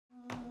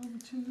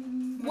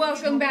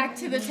Welcome back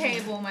to the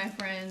table, my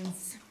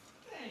friends.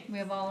 We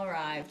have all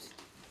arrived.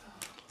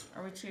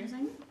 Are we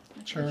cheersing?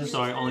 Cheers.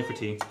 Sorry, only for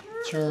tea.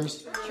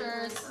 Cheers.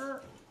 Cheers.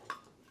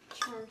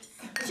 Cheers.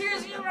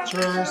 Cheers, you rock.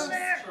 Cheers.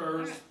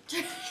 Cheers.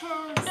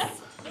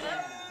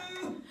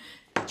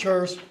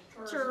 Cheers.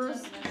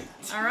 Cheers.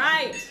 All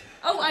right.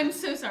 Oh, I'm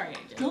so sorry,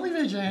 AJ. Don't leave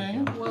AJ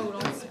hanging. Whoa,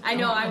 don't. I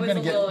know, I I'm was gonna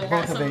a get little both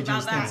aggressive of about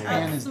AJ's that.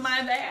 things. That's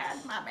my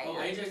bad. My Oh,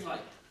 bad. AJ's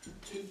like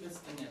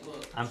two-fisting it,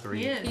 look. I'm 3.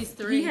 He is. He's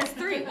 3. He has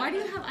 3. Why do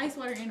you have ice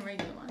water and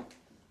regular one?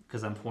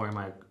 Because I'm pouring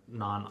my Don't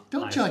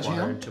non-ice judge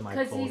water him. into my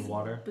 'Cause cold he's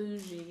water.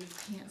 bougie.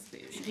 Can't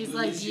speak. He's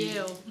like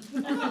you.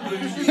 I'm not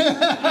bougie.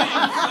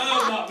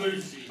 I'm not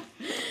bougie.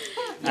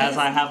 As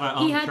I have my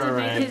own He had to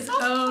make Keurig. his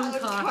own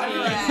coffee.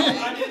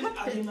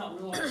 I did not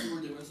realize you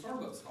were doing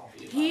Starbucks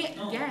coffee.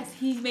 Yes,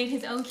 he made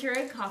his own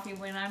Keurig coffee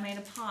when I made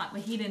a pot,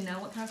 but he didn't know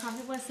what kind of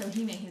coffee it was, so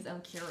he made his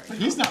own Keurig. But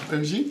he's not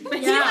bougie. But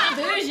he's not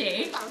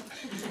bougie.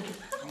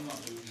 I'm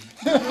not bougie.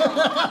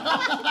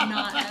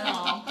 Not at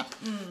all.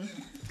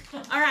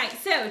 All right,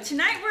 so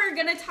tonight we're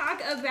going to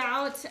talk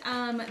about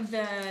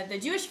the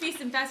Jewish feasts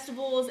and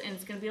festivals, and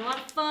it's going to be a lot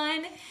of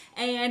fun.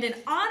 And in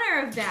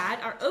honor of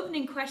that, our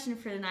opening question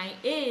for the night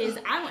is,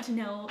 I want to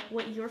know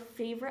what your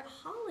favorite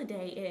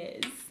holiday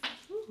is.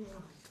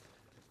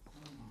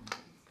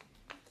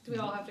 Do we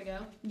all have to go?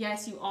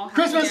 Yes, you all have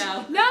Christmas! to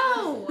go.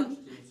 No!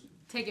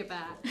 Take it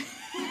back.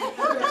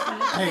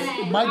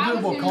 Hey, my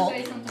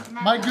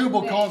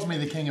Google calls me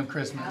the king of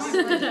Christmas.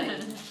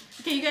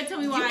 Okay, you got to tell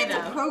me why,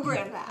 though.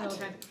 Program that.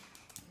 Okay.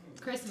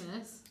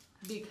 Christmas,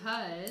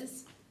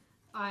 because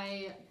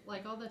I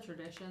like all the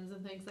traditions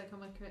and things that come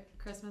with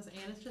Christmas, and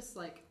it's just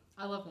like,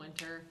 I love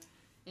winter,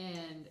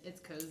 and it's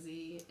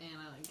cozy, and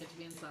I get to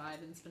be inside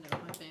and spend it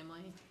with my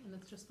family, and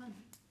it's just fun.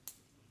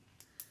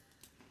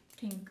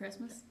 King of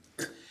Christmas?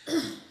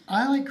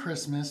 I like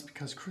Christmas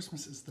because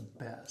Christmas is the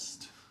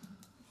best.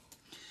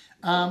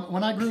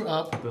 When I grew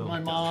up, my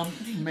mom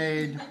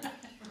made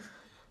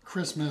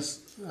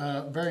Christmas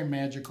very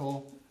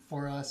magical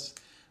for us.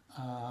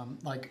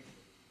 Like,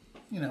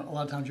 you know, a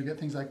lot of times you get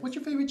things like, what's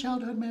your favorite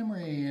childhood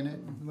memory?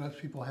 And most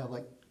people have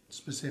like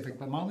specific,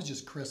 but mine was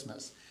just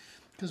Christmas.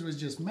 Because it was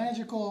just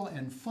magical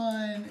and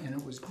fun, and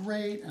it was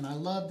great, and I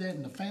loved it,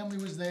 and the family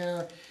was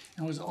there,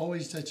 and it was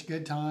always such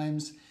good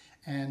times.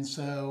 And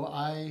so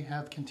I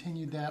have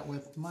continued that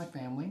with my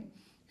family,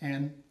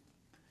 and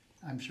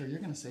I'm sure you're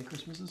going to say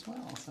Christmas as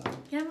well. So,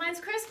 Yeah,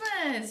 mine's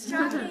Christmas.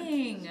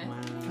 Shocking.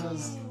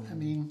 because, I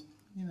mean,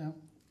 you know,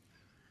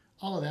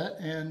 all of that,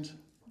 and,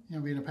 you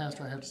know, being a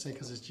pastor, I have to say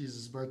because it's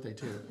Jesus' birthday,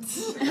 too.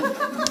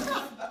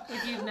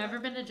 If you've never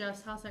been to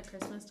Jeff's house at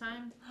Christmas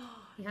time,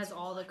 he has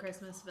all the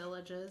Christmas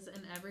villages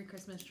and every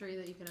Christmas tree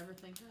that you could ever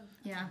think of.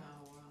 Yeah.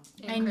 Oh,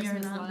 wow. And you're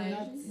Christmas not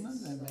lights. Not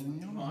that many,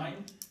 you know.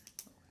 Mine?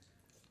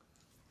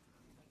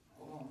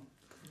 Hold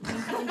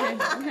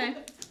Okay. on.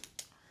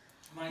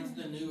 Mine's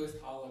the newest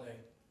holiday.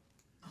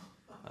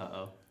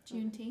 Uh-oh.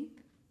 Juneteenth?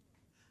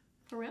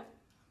 For real?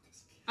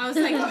 I was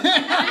like,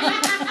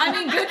 I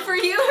mean, good for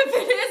you if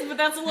it is, but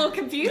that's a little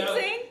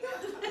confusing.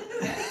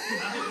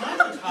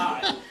 Mine's a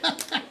tie.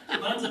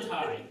 Mine's a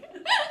tie.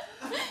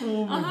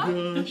 Oh my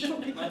gosh.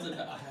 Mine's a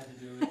tie. I had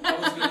to do it. I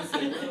was going to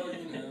say, well,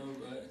 you know,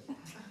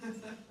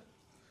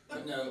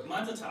 but no,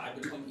 mine's a tie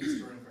between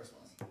Easter and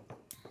Christmas.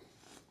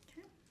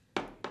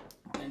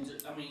 And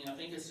I mean, I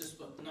think it's just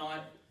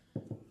not.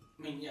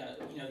 I mean, yeah,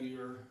 you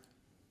know,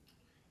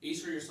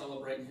 Easter you're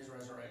celebrating his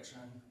resurrection,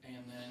 and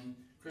then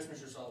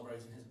Christmas you're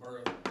celebrating his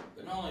birth.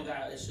 But not only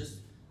that, it's just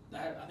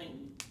that I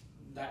think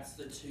that's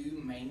the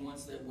two main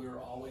ones that we're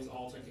always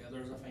all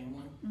together as a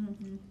family.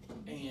 Mm-hmm.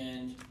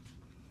 And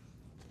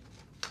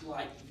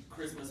like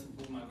Christmas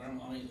with my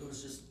grandma, I mean, it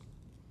was just,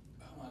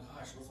 oh my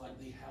gosh, it was like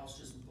the house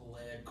just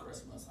bled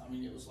Christmas. I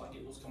mean, it was like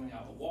it was coming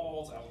out of the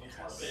walls, out of the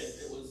carpet,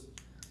 it was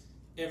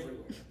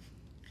everywhere.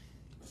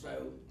 So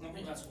I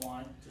think that's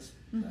why, just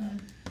that.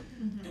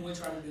 Mm-hmm. And we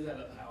try to do that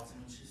at the house. I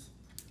mean,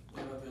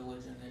 we have a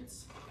village, and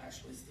it's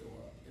actually still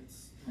up.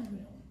 It's not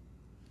down.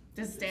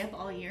 Does it stay up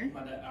all year?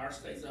 Ours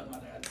stays up. My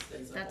dad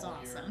stays up. That's all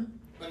year. awesome.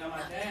 But now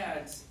my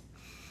dad's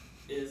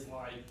is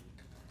like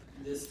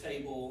this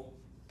table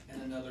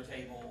and another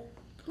table.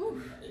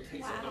 And it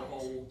takes up the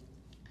whole.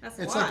 That's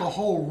a It's lot. like a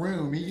whole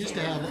room. He used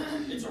to have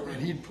It's a and room.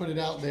 he'd put it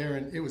out there,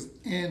 and it was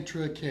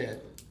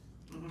intricate.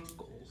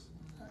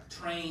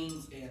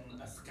 Trains and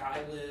a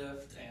sky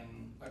lift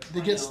and a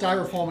They get train.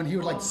 styrofoam, and he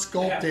would like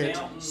sculpt They it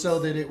have mountains. so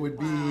that it would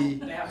be.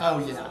 They have Oh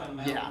houses up on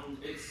a yeah, mountain.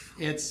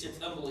 yeah. It's It's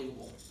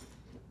unbelievable.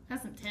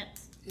 That's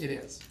intense. it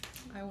is.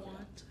 I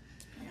want.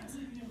 Yeah, I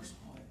think we never saw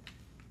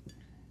it.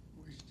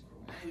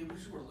 We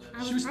just were little.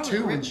 I She was probably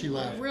 2 when real- she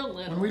left. real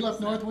little, When we left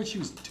so- Northwood, she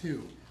was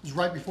 2. It was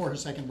right before her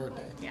second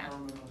birthday. Yeah. I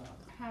remember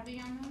that. How do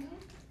you know that?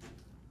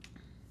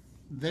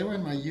 They were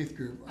in my youth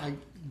group.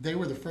 They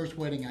were the first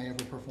wedding I ever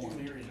You performed.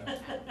 married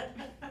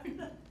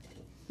her.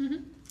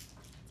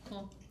 Cool.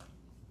 All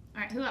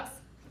right, who else?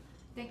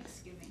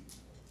 Thanksgiving.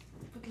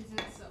 Because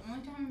it's the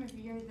only time of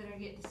year that I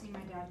get to see my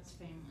dad's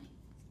family.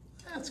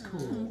 That's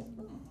cool.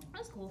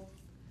 That's cool.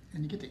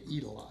 And you get to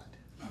eat a lot.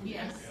 Oh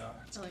Yes. Yeah.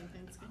 I like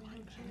Thanksgiving.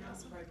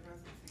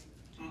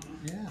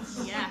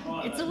 Yes. Yeah, Oh,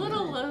 it's a that's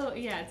little great. low.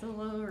 Yeah, it's a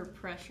lower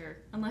pressure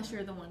unless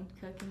you're the one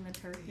cooking the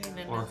turkey.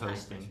 Then Or it's high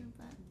hosting. pressure,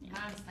 but, yeah.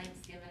 Mine's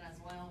Thanksgiving as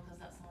well, because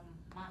that's when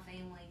my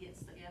family gets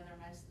together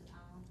most of the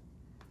time.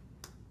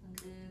 And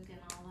cook and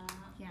all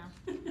that. Yeah.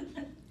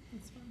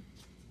 It's fun.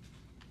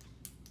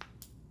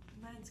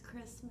 Mine's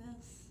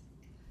Christmas.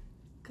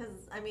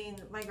 Because, I mean,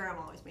 my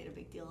grandma always made a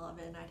big deal of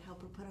it, and I'd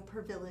help her put up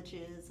her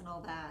villages and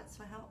all that.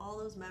 So I have all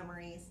those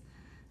memories.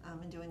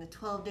 And doing the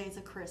 12 days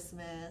of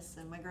Christmas,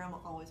 and my grandma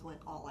always went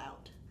all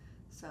out.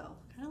 So,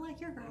 kind of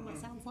like your grandma,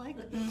 sounds like.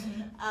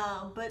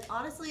 But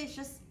honestly, it's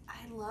just, I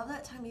love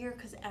that time of year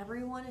because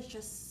everyone is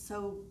just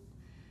so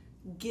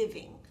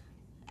giving.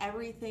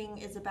 Everything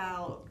is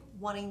about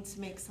wanting to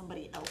make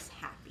somebody else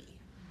happy,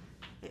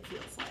 it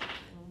feels like.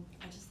 And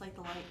I just like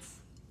the lights.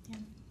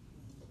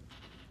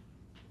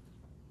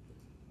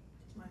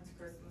 Mine's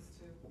Christmas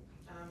too,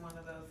 and I'm one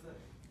of those that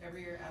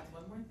every year adds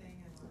one more thing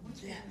and one more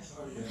thing. Yes.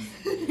 Oh,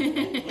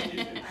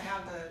 yeah. I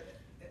have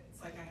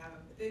it's like I have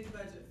a big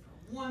budget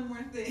for one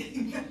more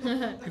thing.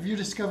 Have you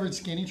discovered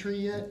Skinny Tree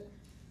yet?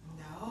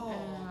 No.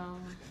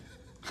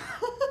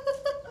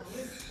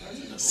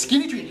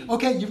 Skinny Tree.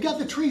 Okay, you've got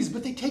the trees,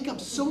 but they take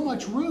up so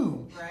much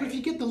room. But if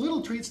you get the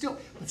little tree, it's still.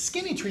 But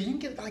Skinny Tree, you can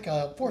get like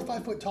a 4 or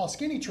 5 foot tall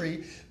skinny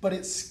tree, but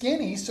it's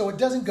skinny, so it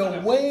doesn't go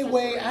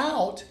way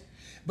out.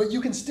 But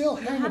you can still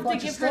You hang a have to bunch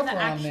of give her stuff the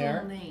around actual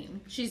there.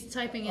 name. She's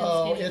typing in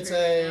Oh, skinny it's tree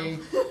a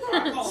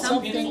right I call it a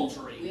Something- pencil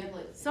tree.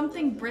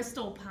 Something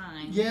Bristol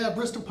pine. yeah,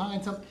 Bristol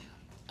pine.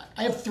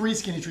 I have 3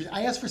 skinny trees.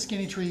 I asked for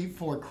skinny tree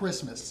for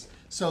Christmas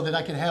so that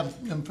I could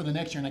have them for the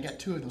next year, and I got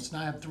 2 of them. So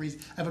now I have 3.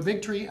 I have a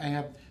big tree. I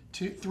have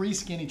 3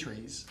 skinny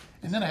trees,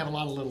 and then I have a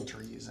lot of little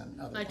trees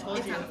and other. I things.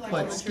 told you.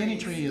 But skinny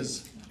tree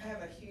is. I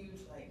have a huge,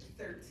 like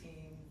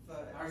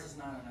 13-foot. Ours is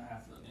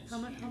 9.5 foot. and it's How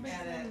much? huge. How big is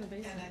And that in the it,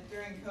 basement? and it,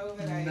 during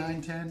COVID, I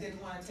 9, 10.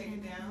 didn't want to take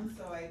it down,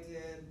 so I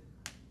did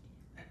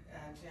a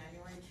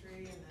January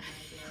tree,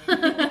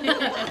 and then I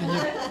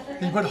did.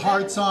 Then you put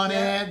hearts on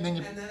Yeah, it, and then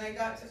you. And then I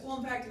got to, well,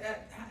 in fact,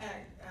 at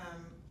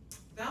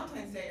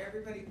Valentine's Day,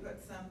 everybody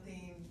put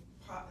something,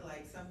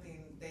 like something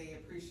they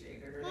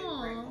appreciated or they were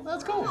Aw, grateful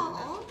that's for.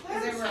 cool.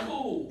 Because That's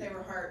cool. they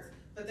were hearts.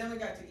 But then we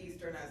got to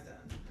Easter and I was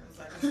done. I was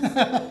like, I'm just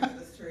gonna look at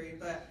this tree.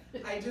 But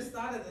I just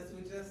thought of this.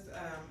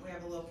 We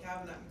have a little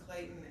cabin up in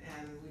Clayton,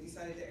 and we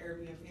decided to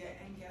Airbnb it.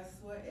 And guess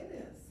what it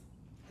is?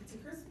 It's a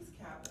Christmas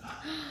cabin.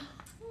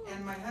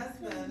 And my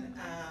husband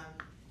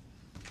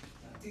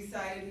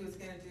decided he was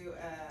going to do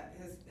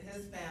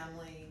his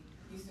family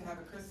used to have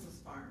a Christmas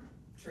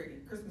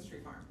tree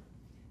farm.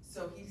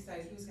 So he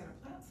decided he was going to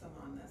plant some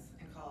on this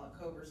and call it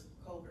Culver's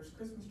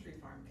Christmas Tree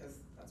Farm because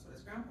that's what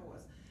his grandpa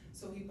was.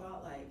 So he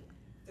bought like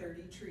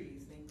 30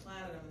 trees and he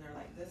planted them and they're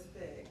like this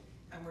big.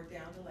 And we're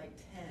down to like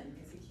 10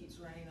 because he keeps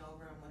running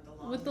over them with the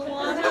lawn. With the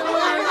mower.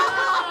 lawnmower.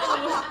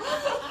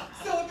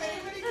 So if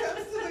anybody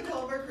comes to the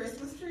Culver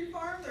Christmas Tree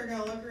Farm, they're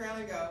gonna look around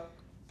and go,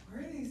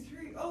 "Where are these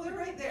trees? Oh, they're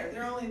right there.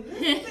 They're only this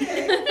big."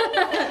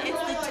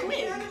 It's the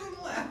twin. 10 of them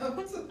left.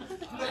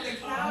 But the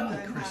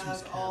cabin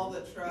has all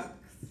the trucks,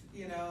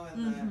 you know,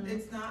 and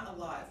it's not a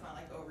lot. It's not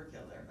like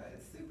overkill there, but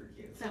it's super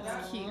cute. So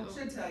That's that cute.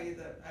 should tell you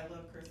that I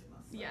love Christmas.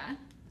 So Yeah.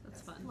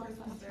 That's fun.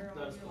 Christmas there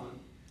all That's year fun. long.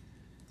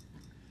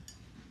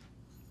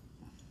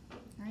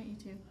 All right, you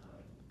too.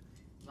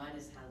 Mine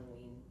is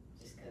Halloween,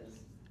 just because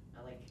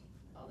I like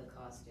all the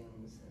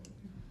costumes and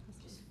it's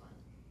just fun.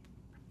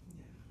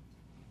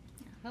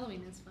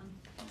 Halloween is fun.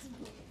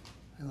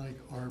 I like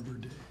Arbor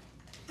Day.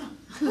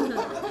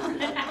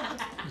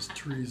 Those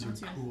trees are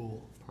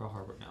cool. Pearl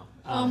Harbor now.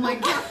 Oh my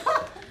god.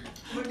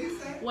 What do you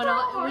say? Which Pearl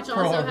also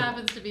Harbor.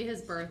 happens to be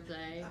his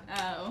birthday.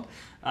 Oh.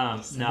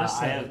 No, I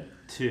said have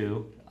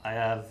 2. I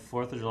have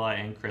 4th of July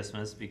and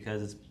Christmas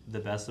because it's the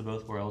best of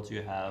both worlds.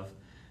 You have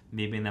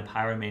me being the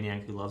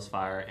pyromaniac who loves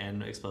fire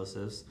and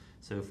explosives.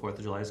 So 4th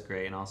of July is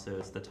great, and also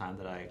it's the time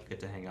that I get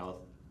to hang out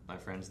with my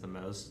friends the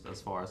most as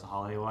far as the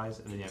holiday-wise.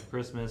 And then you have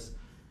Christmas,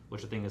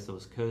 which I think is the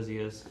most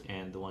coziest,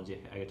 and the ones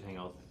I get to hang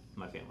out with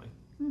my family.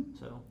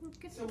 So,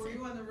 So were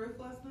you on the roof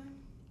last night?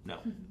 no.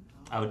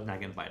 I would not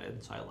get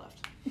invited, so I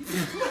left.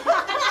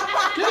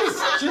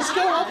 Just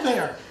go up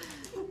there.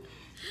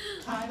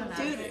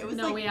 Dude, it was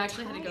No, like we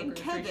actually had to go Ty and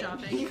grocery Kevin.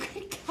 shopping. You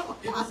could go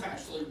It was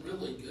actually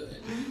really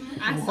good.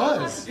 I It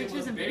saw was. the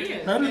pictures and It was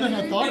videos. Better than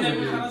I thought And it then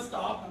we would kind be. of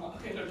stopped and I'm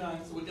like, okay, they're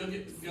done. So we go to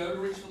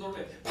reach for the little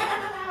bit.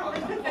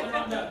 They're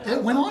not done.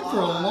 It went on for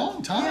a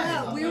long time.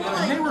 Yeah, we were and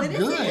like, they were when is it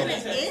good. gonna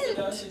She texted end?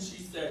 us and she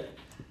said,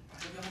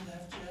 "Have y'all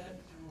left yet?"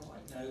 And we're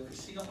like, "No,"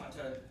 because she don't like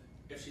to.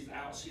 If she's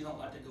out, she don't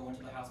like to go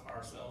into the house by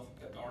herself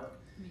at dark.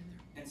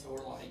 And so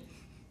we're like,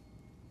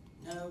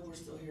 "No, we're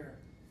still here."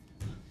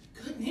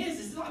 Goodness,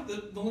 this is like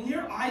the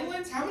Lanier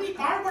Islands. How many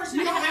fireworks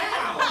do y'all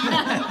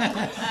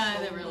have?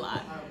 There were a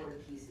lot.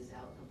 Firework pieces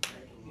out in the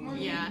parking lot.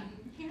 Yeah.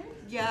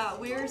 Yeah,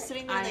 we were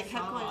sitting there and they kept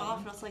saw going them. off,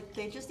 and I was like,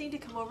 they just need to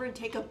come over and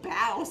take a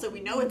bow so we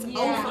know it's Yeah,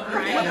 over.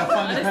 right. Yeah, Let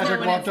finally us know Patrick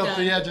when walked it's up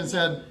the done. edge and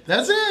said,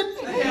 "That's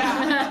it." And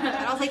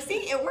I was like,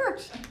 see, it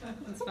worked.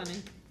 That's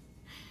funny.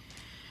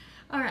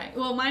 All right.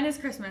 Well, mine is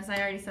Christmas. I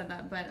already said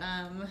that, but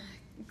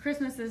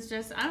Christmas is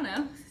just, I don't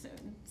know,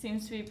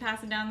 seems to be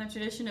passing down the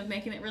tradition of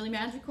making it really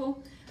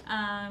magical.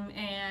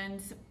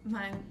 And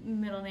my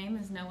middle name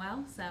is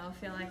Noelle, so I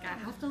feel like I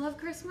have to love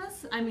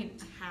Christmas. I mean,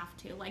 I have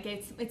to. Like,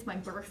 it's my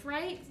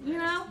birthright, you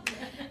know?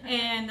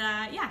 And,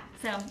 yeah,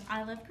 so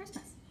I love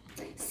Christmas.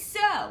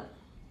 So,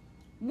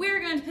 we're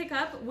going to pick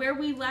up where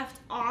we left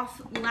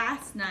off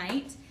last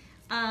night.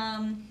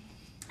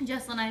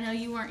 Jessalyn, I know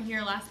you weren't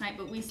here last night,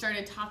 but we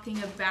started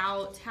talking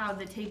about how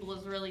the table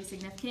is really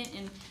significant,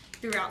 and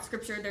throughout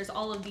Scripture, there's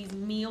all of these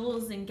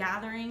meals and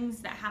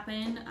gatherings that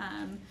happen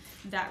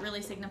that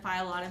really signify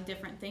a lot of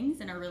different things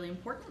and are really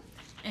important.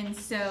 And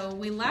so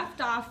we left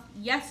off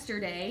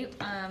yesterday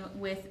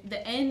with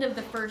the end of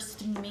the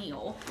first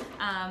meal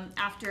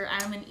after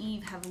Adam and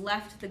Eve have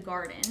left the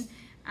garden.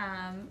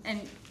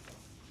 And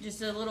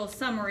just a little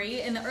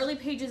summary, in the early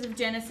pages of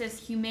Genesis,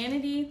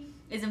 humanity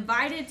is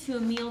invited to a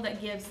meal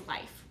that gives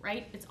life,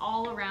 right? It's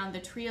all around the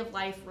tree of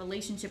life,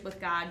 relationship with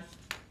God.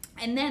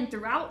 And then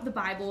throughout the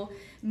Bible,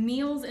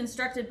 meals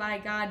instructed by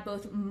God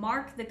both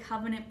mark the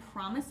covenant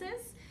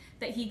promises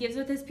that he gives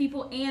with his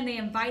people, and they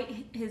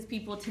invite his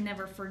people to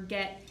never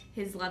forget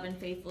his love and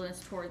faithfulness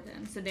toward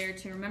them. So they're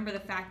to remember the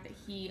fact that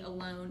he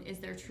alone is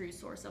their true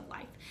source of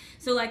life.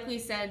 So like we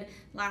said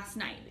last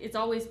night, it's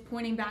always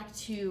pointing back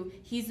to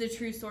he's the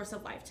true source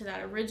of life, to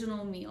that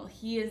original meal.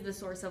 He is the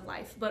source of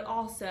life, but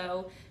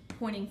also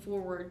pointing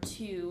forward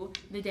to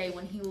the day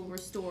when he will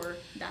restore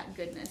that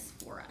goodness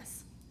for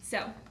us.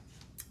 So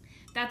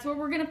that's where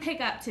we're going to pick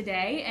up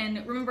today.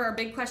 And remember, our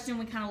big question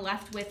we kind of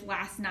left with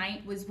last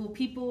night was, will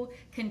people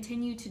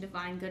continue to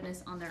divine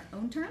goodness on their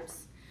own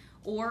terms?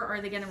 Or are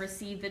they going to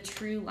receive the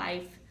true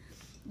life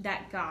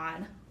that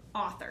God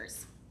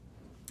authors?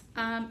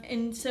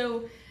 And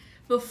so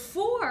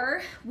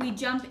before we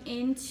jump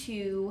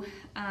into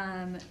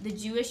the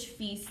Jewish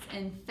feasts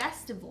and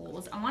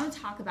festivals, I want to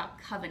talk about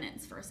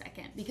covenants for a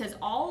second, because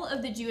all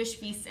of the Jewish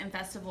feasts and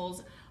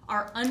festivals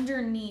are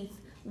underneath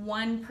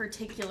one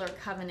particular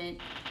covenant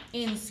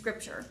in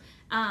Scripture.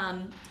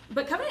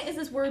 But covenant is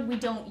this word we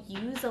don't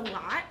use a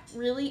lot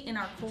really in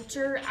our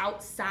culture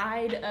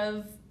outside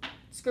of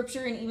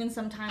Scripture, and even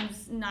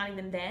sometimes not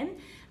even then.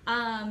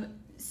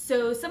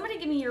 So somebody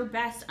give me your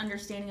best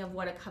understanding of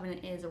what a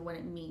covenant is or what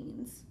it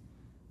means.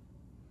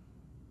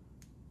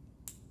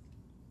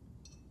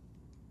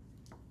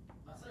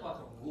 I'd say like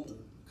a rule,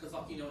 because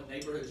like, you know, in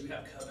neighborhoods you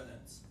have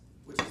covenants,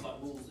 which is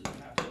like rules that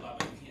you have to live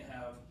by. You can't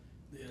have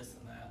this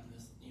and that and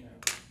this, you know.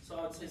 So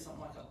I would say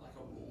something like a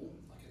rule,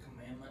 like a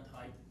commandment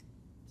type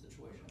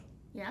situation.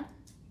 Yeah?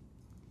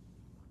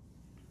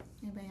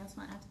 Anybody else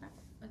want to add to that?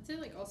 I'd say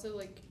like also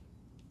like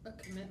a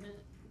commitment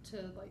to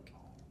like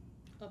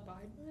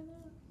abide by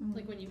that. Mm-hmm.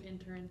 Like when you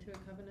enter into a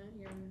covenant,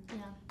 you're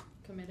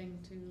committing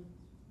to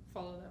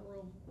follow that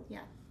rule. Yeah.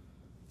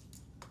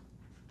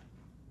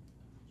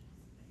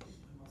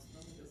 My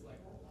stomach is like,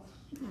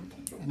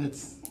 And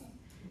it's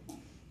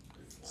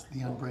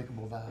the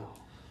unbreakable vow.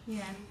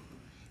 Yeah.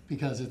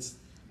 Because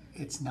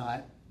it's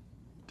not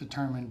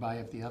determined by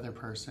if the other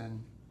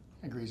person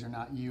agrees or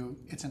not.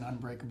 It's an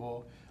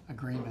unbreakable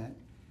agreement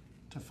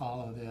to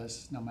follow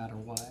this no matter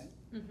what.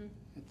 Mm-hmm.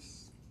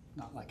 It's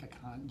not like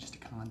just a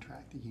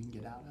contract that you can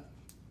get out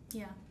of.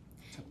 Yeah.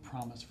 It's a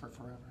promise for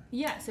forever.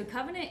 Yeah, so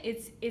covenant,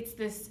 it's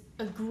this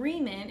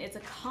agreement, it's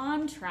a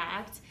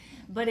contract,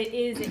 but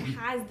it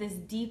has this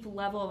deep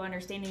level of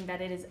understanding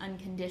that it is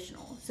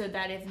unconditional. So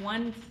that if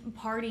one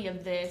party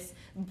of this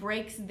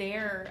breaks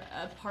their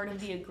part of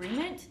the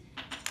agreement,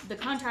 the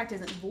contract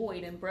isn't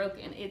void and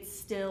broken, it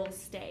still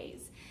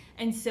stays.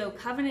 And so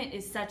covenant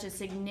is such a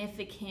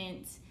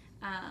significant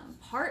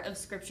part of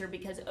Scripture,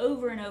 because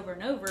over and over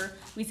and over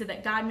we said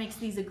that God makes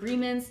these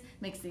agreements,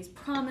 makes these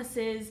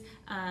promises,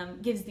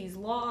 gives these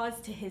laws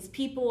to his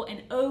people,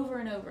 and over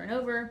and over and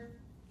over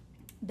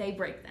they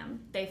break them,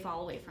 they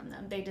fall away from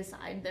them, they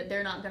decide that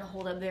they're not going to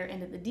hold up their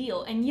end of the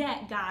deal, and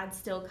yet God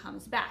still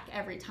comes back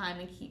every time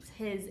and keeps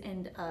his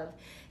end of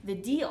the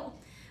deal.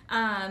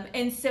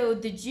 And so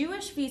the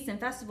Jewish feasts and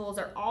festivals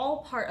are all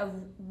part of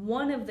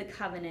one of the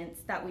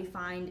covenants that we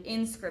find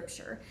in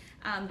Scripture.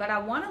 But I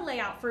want to lay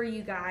out for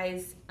you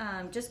guys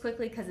just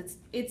quickly, because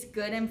it's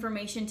good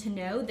information to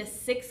know, the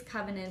 6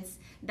 covenants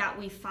that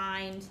we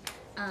find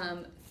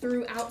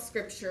throughout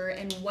Scripture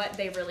and what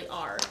they really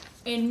are.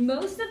 And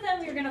most of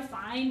them you're going to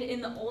find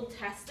in the Old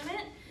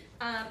Testament.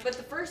 But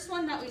the first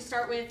one that we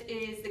start with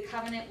is the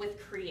covenant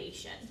with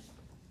creation.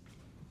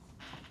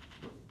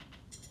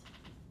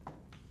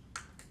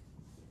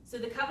 So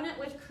the covenant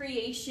with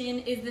creation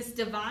is this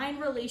divine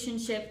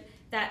relationship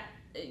that,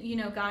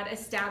 God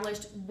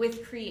established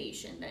with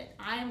creation, that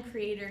I am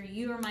creator,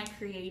 you are my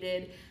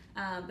created,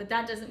 but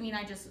that doesn't mean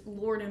I just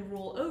lord and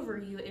rule over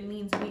you. It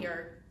means we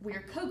are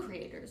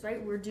co-creators, right?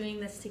 We're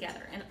doing this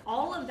together. And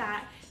all of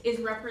that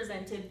is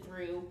represented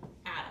through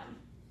Adam,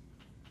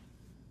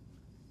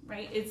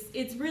 right?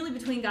 It's really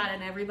between God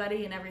and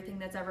everybody and everything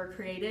that's ever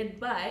created,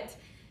 but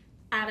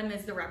Adam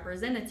is the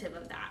representative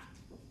of that.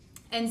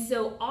 And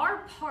so our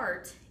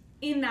part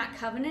in that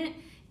covenant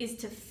is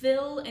to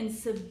fill and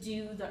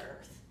subdue the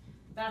earth.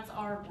 That's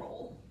our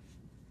role.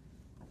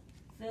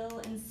 fill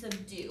and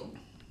subdue.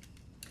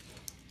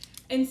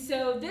 And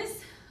so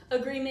this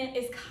agreement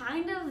is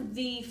kind of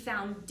the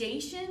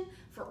foundation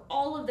for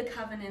all of the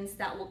covenants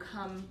that will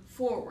come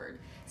forward.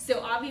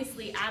 So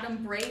obviously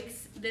Adam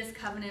breaks this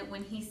covenant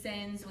when he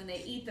sins, when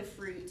they eat the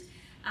fruit.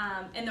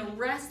 And the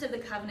rest of the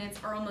covenants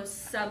are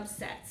almost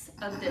subsets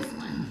of this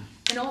one.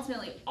 And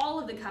ultimately, all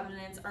of the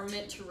covenants are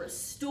meant to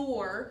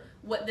restore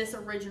what this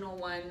original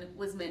one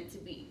was meant to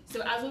be.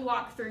 So as we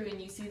walk through and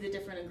you see the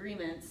different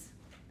agreements,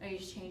 are you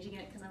just changing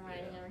it because I'm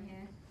writing over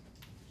here?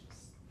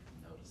 Just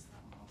notice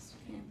that also.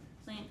 Yeah,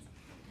 thanks.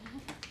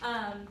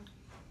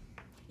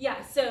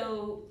 Yeah,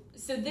 so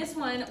this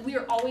one, we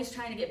are always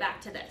trying to get back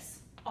to this.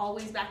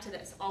 Always back to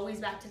this. Always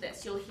back to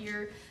this. You'll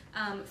hear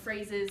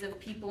phrases of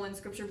people in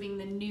Scripture being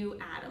the new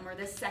Adam or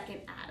the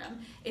second Adam.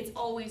 It's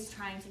always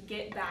trying to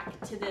get back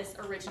to this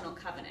original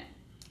covenant.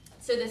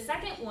 So the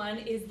second one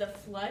is the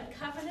flood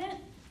covenant,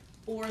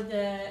 or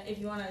if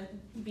you want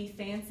to be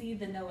fancy,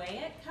 the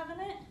Noahic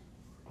covenant.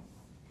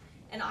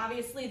 And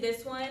obviously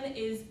this one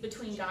is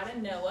between God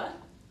and Noah.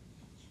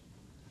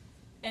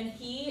 And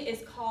he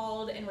is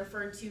called and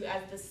referred to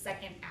as the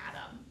second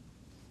Adam.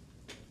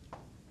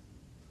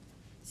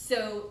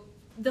 So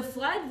the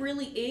flood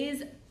really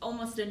is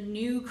almost a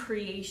new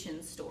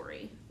creation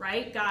story,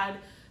 right? God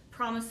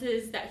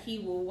promises that he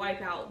will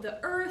wipe out the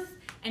earth,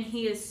 and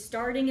he is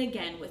starting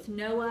again with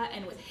Noah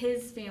and with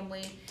his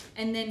family,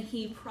 and then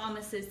he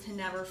promises to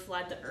never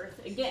flood the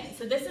earth again.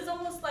 So this is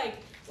almost like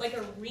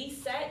a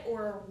reset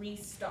or a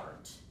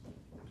restart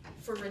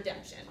for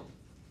redemption.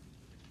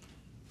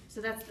 So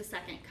that's the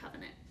second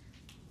covenant.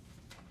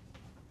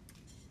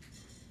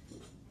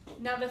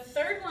 Now the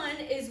third one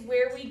is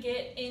where we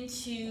get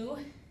into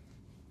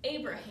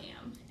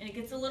Abraham, and it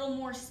gets a little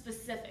more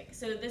specific.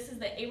 So this is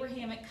the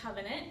Abrahamic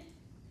covenant,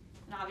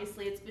 and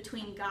obviously it's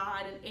between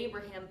God and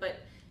Abraham, but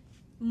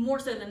more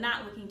so than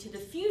that, looking to the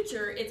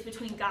future, it's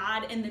between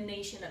God and the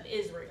nation of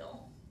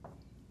Israel.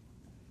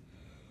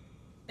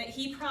 That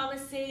he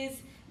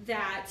promises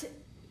that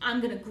I'm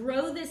going to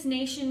grow this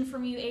nation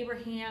from you,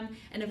 Abraham,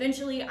 and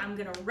eventually I'm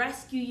going to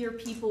rescue your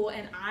people,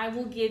 and I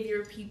will give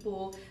your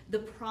people the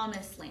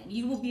promised land.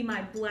 You will be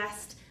my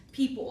blessed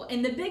people.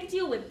 And the big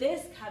deal with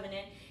this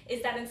covenant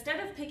is that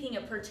instead of picking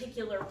a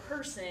particular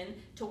person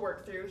to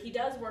work through, he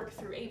does work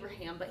through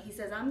Abraham, but he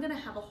says, I'm going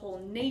to have a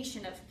whole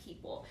nation of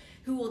people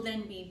who will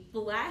then be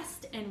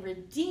blessed and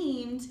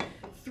redeemed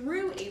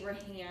through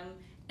Abraham.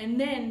 And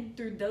then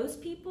through those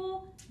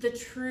people, the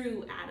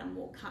true Adam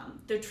will come,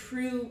 the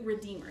true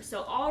Redeemer.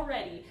 So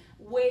already,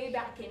 way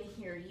back in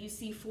here, you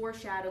see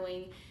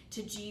foreshadowing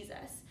to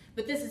Jesus.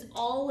 But this is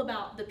all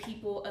about the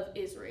people of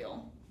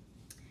Israel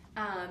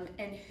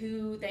and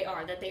who they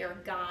are, that they are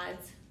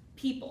God's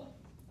people.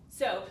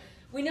 So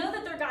we know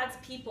that they're God's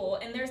people,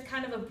 and there's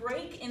kind of a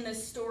break in the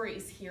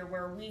stories here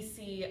where we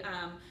see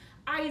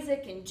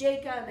Isaac and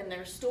Jacob and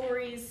their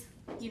stories,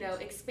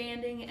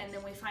 expanding, and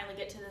then we finally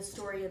get to the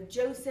story of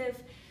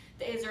Joseph.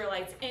 The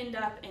Israelites end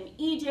up in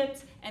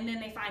Egypt, and then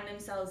they find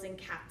themselves in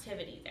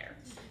captivity there.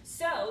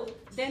 So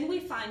then we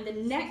find the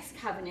next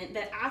covenant,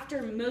 that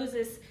after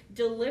Moses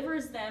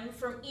delivers them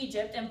from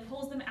Egypt and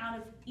pulls them out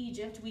of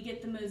Egypt, we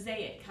get the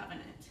Mosaic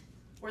covenant,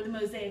 or the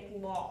Mosaic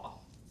law,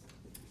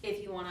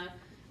 if you want to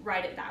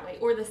write it that way,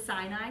 or the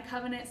Sinai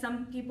covenant,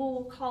 some people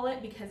will call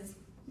it, because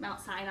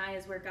Mount Sinai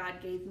is where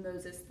God gave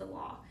Moses the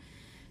law.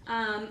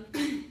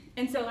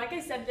 And so, like I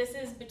said, this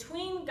is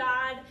between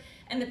God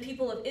and the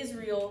people of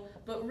Israel,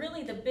 but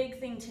really the big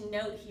thing to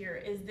note here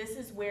is this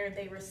is where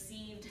they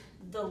received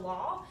the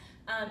law.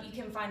 You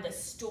can find the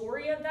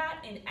story of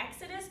that in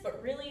Exodus,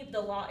 but really the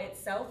law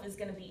itself is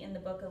going to be in the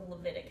book of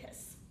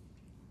Leviticus.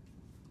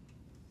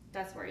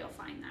 That's where you'll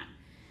find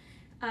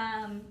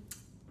that.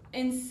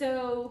 And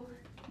so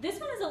this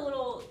one is a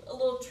little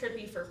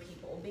trippy for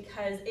people,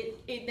 because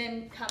it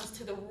then comes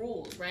to the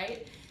rules,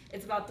 right?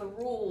 It's about the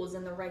rules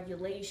and the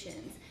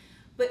regulations.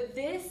 But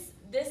this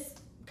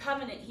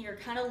covenant here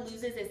kind of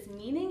loses its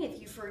meaning if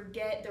you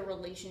forget the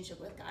relationship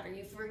with God, or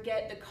you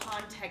forget the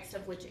context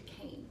of which it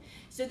came.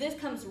 So this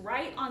comes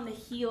right on the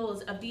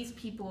heels of these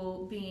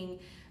people being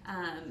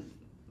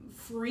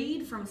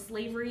freed from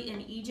slavery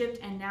in Egypt,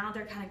 and now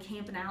they're kind of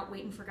camping out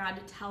waiting for God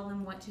to tell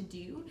them what to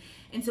do.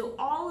 And so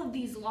all of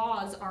these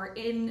laws are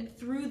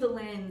through the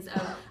lens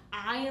of,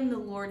 I am the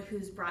Lord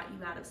who's brought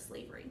you out of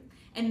slavery,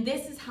 and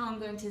this is how I'm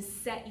going to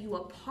set you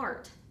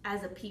apart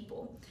as a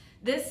people.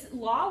 This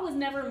law was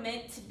never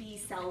meant to be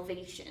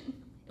salvation.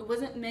 It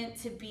wasn't meant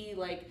to be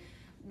like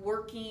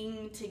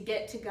working to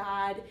get to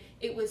God.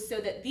 It was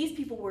so that these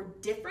people were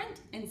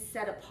different and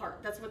set apart.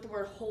 That's what the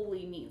word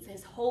holy means.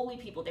 His holy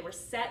people. They were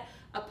set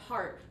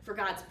apart for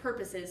God's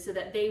purposes so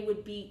that they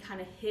would be kind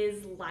of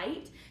his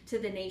light to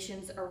the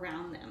nations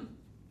around them.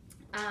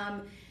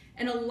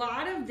 And a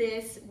lot of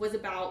this was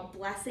about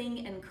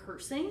blessing and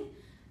cursing,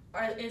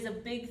 is a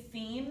big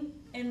theme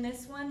in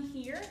this one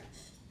here.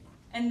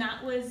 And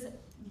that was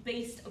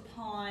based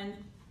upon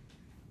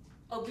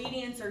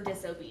obedience or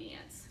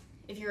disobedience.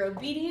 If you're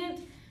obedient,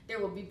 there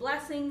will be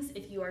blessings.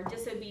 If you are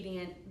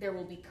disobedient, there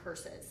will be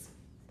curses.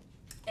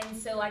 And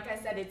so, like I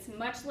said, it's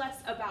much less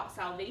about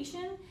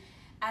salvation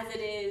as it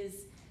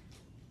is,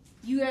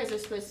 you guys are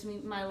supposed to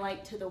be my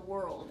light to the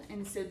world.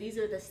 And so these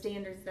are the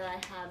standards that I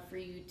have for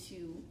you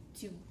to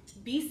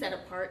be set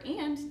apart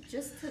and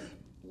just to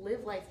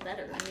live life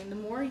better. I mean, the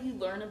more you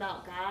learn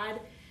about God,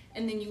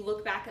 and then you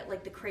look back at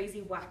like the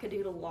crazy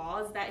wackadoodle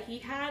laws that he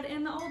had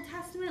in the Old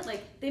Testament,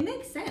 like they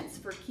make sense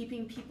for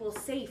keeping people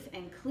safe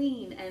and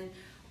clean and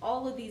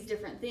all of these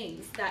different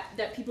things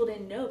that people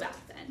didn't know back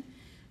then.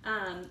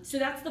 So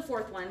that's the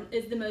fourth one,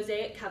 is the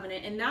Mosaic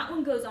covenant. And that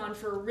one goes on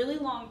for a really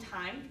long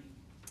time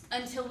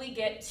until we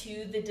get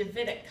to the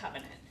Davidic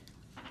covenant.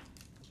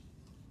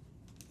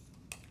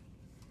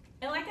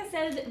 And like I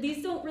said,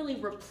 these don't really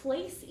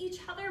replace each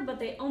other, but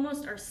they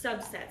almost are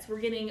subsets. We're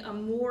getting a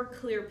more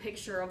clear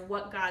picture of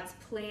what God's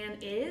plan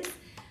is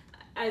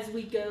as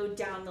we go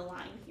down the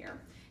line here.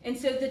 And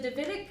so the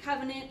Davidic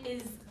covenant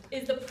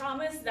is the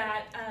promise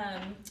that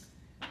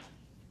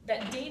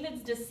that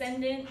David's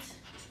descendant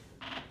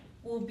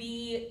will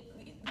be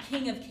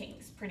King of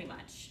Kings, pretty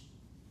much.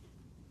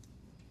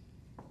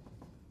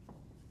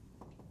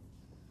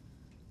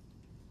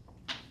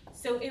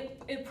 So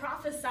it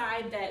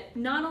prophesied that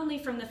not only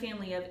from the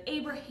family of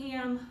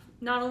Abraham,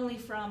 not only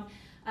from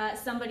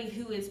somebody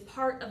who is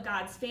part of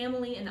God's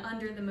family and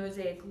under the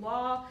Mosaic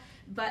law,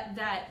 but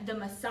that the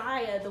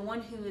Messiah, the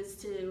one who is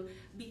to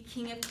be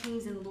King of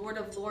Kings and Lord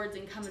of Lords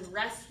and come and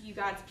rescue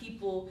God's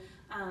people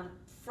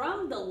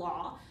from the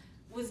law,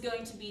 was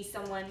going to be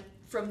someone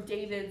from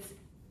David's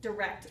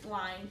direct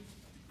line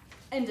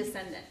and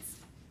descendants.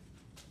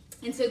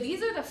 And so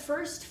these are the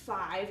first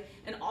 5,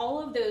 and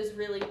all of those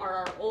really are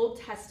our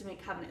Old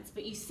Testament covenants.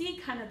 But you see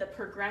kind of the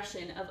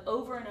progression of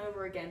over and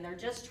over again, they're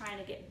just trying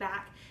to get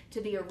back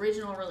to the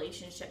original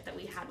relationship that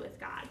we had with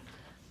God.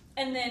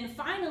 And then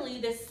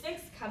finally, the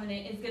 6th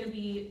covenant is going to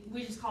be,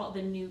 we just call it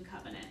the New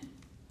Covenant.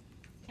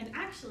 And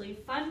actually,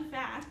 fun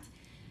fact,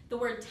 the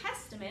word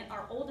testament,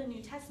 our Old and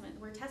New Testament,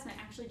 the word testament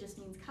actually just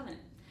means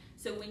covenant.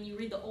 So when you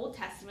read the Old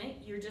Testament,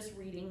 you're just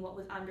reading what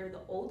was under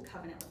the Old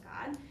Covenant with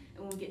God. And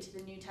when we get to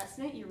the New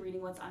Testament, you're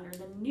reading what's under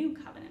the New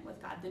Covenant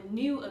with God, the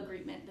new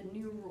agreement, the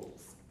new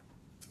rules.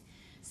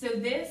 So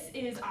this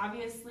is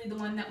obviously the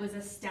one that was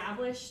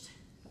established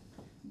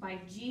by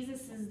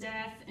Jesus'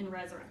 death and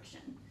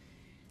resurrection.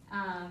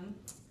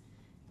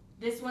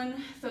 This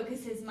one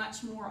focuses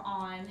much more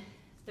on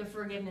the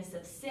forgiveness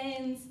of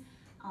sins,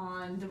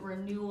 on the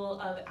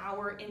renewal of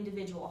our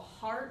individual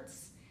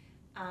hearts,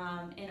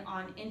 and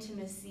on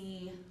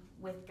intimacy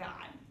with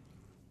God.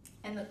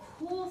 And the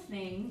cool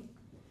thing,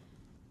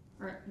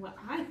 or what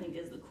I think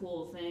is the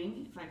cool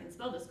thing, if I can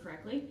spell this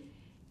correctly,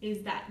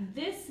 is that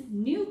this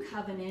new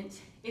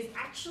covenant is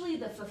actually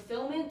the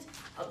fulfillment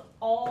of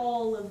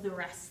all of the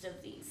rest of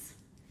these.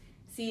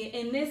 See,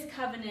 in this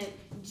covenant,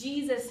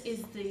 Jesus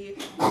is the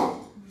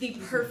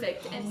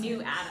perfect and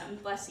new Adam,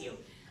 bless you.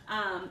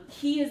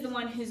 He is the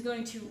one who's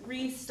going to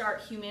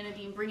restart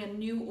humanity and bring a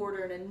new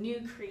order and a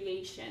new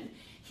creation.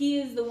 He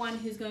is the one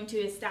who's going to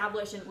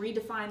establish and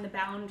redefine the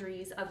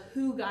boundaries of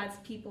who God's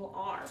people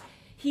are.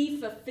 He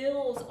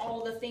fulfills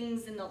all the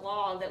things in the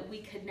law that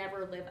we could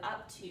never live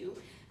up to.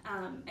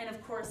 And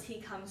of course, he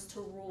comes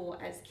to rule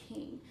as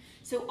king.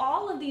 So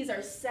all of these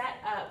are set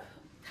up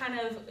kind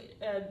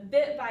of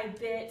bit by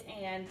bit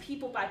and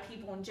people by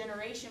people and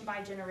generation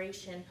by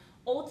generation,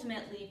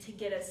 ultimately to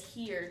get us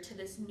here to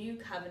this new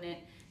covenant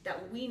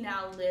that we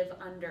now live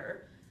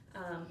under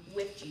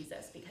with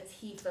Jesus, because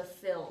he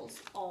fulfills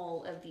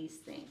all of these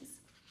things.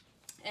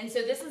 And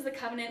so this is the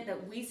covenant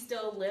that we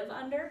still live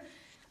under.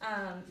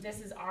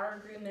 This is our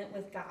agreement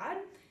with God.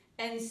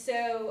 And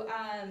so,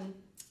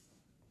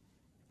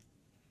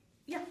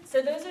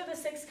 so those are the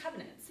 6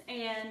 covenants.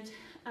 And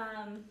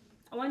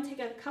I want to take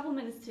a couple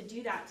minutes to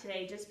do that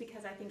today, just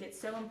because I think it's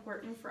so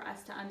important for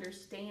us to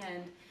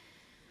understand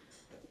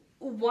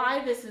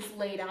why this is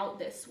laid out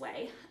this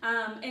way.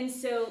 And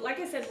so,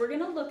 like I said, we're going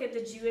to look at the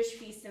Jewish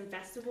feasts and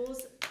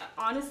festivals.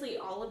 Honestly,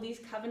 all of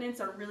these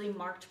covenants are really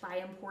marked by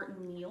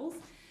important meals.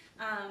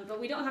 But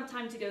we don't have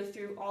time to go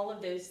through all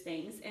of those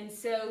things. And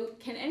so,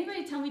 can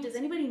anybody tell me, does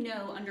anybody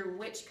know under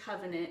which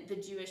covenant the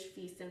Jewish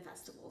feasts and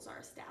festivals are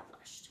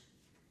established?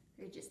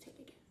 Or just take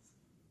a guess.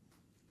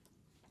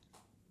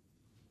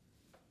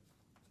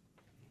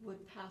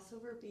 Would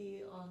Passover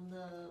be on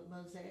the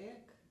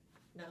Mosaic?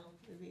 No,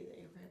 it would be the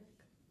Abrahamic.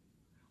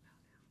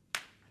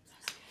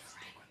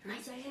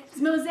 Mosaic?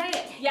 It's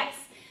Mosaic, yes.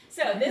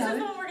 So this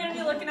is what we're going to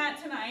be looking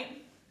at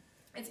tonight.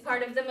 It's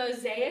part of the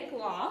Mosaic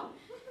law.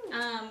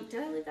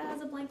 Did I leave that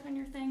as a blank on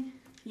your thing?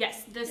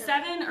 Yes, the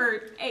 7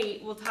 or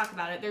 8, we'll talk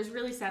about it. There's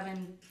really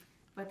 7,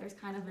 but there's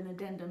kind of an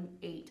addendum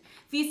 8.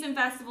 Feasts and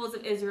festivals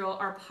of Israel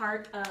are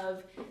part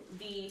of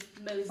the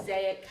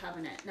Mosaic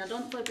covenant. Now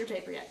don't flip your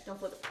paper yet. Don't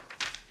flip it.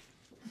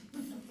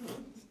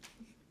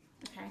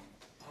 Okay.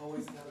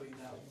 Always gotta be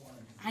that one.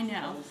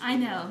 I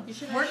know.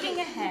 Working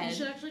ahead. You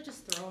should actually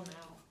just throw them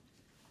out.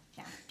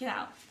 Yeah, get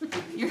out.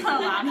 You're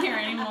not allowed here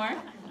anymore.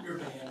 You're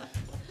banned.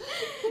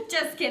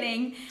 Just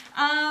kidding.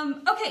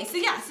 Okay,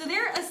 so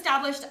they're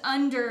established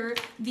under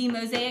the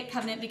Mosaic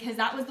covenant because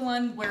that was the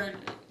one where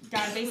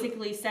God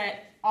basically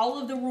set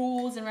all of the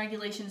rules and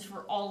regulations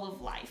for all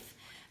of life.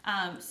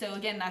 So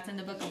again, that's in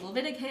the book of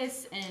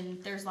Leviticus,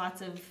 and there's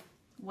lots of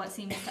what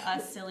seems to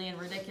us silly and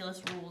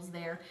ridiculous rules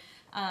there.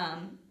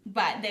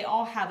 But they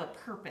all have a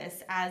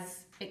purpose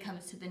as it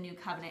comes to the new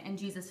covenant and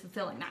Jesus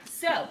fulfilling that.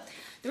 So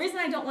the reason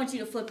I don't want you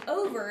to flip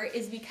over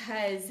is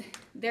because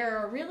there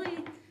are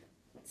really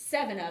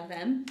 7 of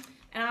them,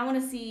 and I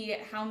want to see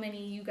how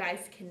many you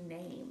guys can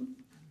name.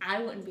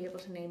 I wouldn't be able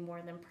to name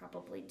more than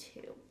probably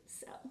 2.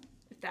 So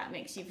if that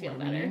makes you feel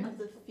better. Of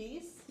the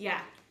feast?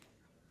 Yeah.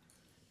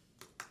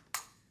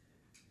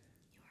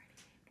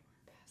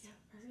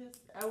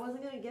 I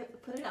wasn't going to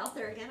put it out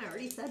there again. I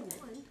already said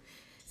 1.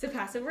 So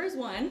Passover is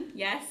 1,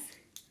 yes.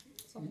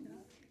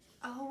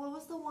 Oh, what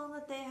was the one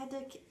that they had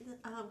to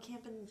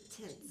camp in The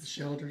tents?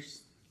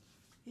 shelters.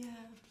 Yeah,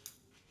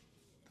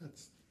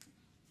 That's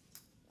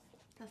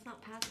that's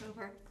not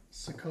Passover.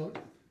 Sukkot.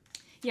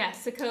 Yeah,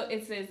 Sukkot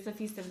is the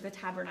Feast of the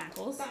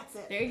Tabernacles. That's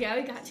it. There you go.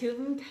 You got 2 of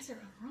them. You guys are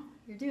wrong.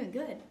 You're doing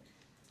good.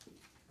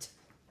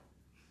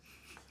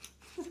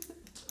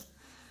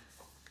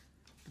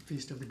 The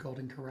Feast of the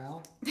Golden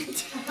Corral. No,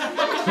 Is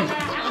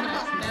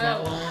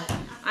that one?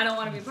 I don't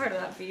want to be part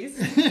of that feast.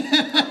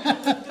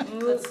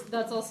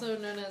 That's also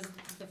known as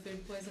the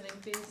food poisoning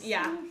feast.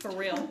 Yeah, for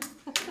real.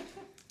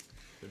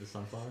 The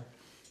sunflower.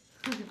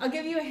 I'll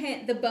give you a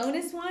hint. The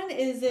bonus one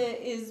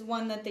is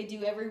one that they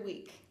do every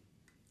week.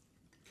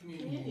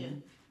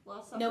 Communion.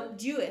 Last Supper? Nope,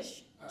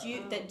 Jewish.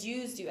 That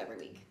Jews do every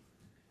week.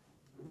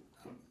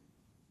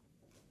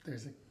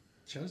 There's a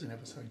Chosen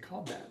episode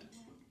called that.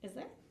 Is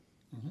there?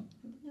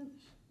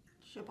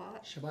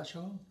 Shabbat. Shabbat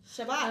Shalom.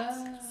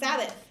 Shabbat.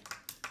 Sabbath.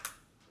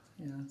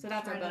 Yeah. So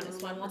that's our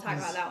bonus one. We'll talk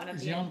about that one at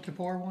Is the Yom end.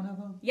 Kippur one of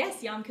them?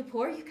 Yes, Yom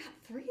Kippur. You got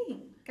 3.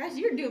 Guys,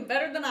 you're doing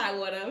better than I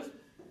would have.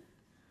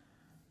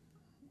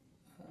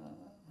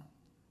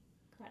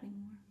 Got any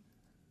more?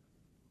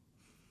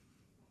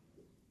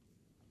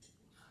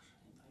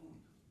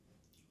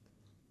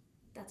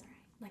 That's all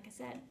right. Like I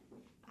said,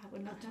 I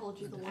would not I told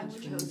you the one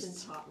Chosen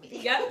taught me.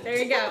 Yep, there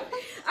you go.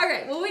 All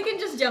right, well, we can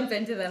just jump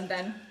into them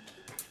then.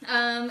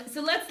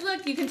 So let's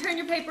look. You can turn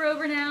your paper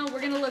over now.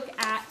 We're going to look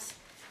at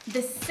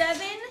the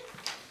 7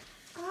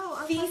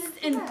 feasts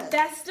and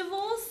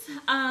festivals.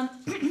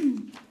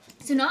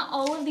 So not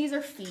all of these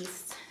are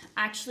feasts.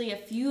 Actually, a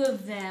few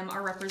of them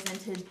are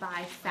represented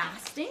by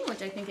fasting,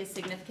 which I think is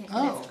significant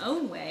in its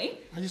own way.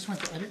 I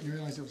didn't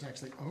realize it was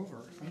actually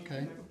over.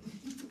 Okay.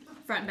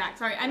 Front and back.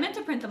 Sorry, I meant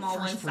to print them all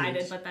First one-sided,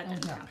 fruits. but that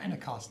didn't yeah, happen.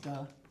 Pentecost,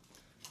 duh.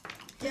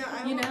 Yeah,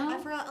 I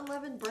forgot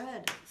unleavened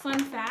bread. Fun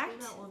fact.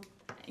 That one.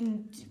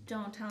 And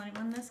don't tell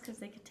anyone this because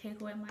they could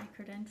take away my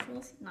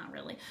credentials. Not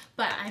really.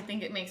 But I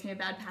think it makes me a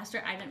bad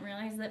pastor. I didn't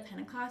realize that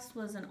Pentecost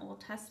was an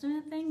Old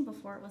Testament thing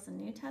before it was a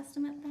New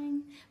Testament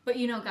thing. But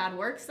you know God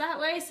works that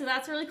way, so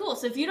that's really cool.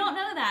 So if you don't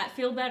know that,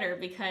 feel better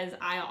because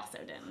I also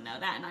didn't know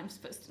that, and I'm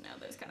supposed to know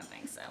those kind of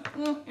things.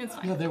 So it's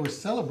fine. Yeah, they were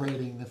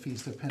celebrating the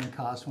Feast of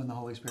Pentecost when the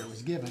Holy Spirit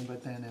was given,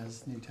 but then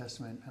as New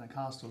Testament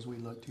Pentecostals, we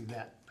look to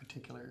that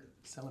particular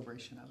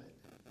celebration of it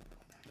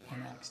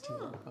in Acts 2.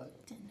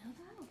 But Didn't know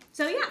that.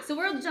 So yeah, so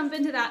we'll jump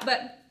into that.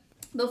 But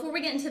before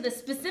we get into the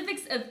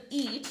specifics of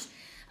each,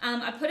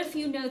 I put a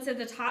few notes at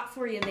the top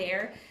for you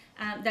there.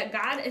 That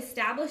God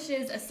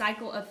establishes a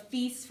cycle of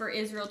feasts for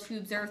Israel to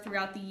observe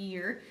throughout the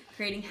year,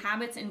 creating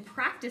habits and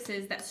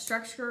practices that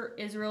structure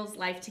Israel's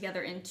life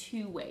together in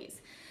 2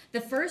 ways.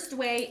 The first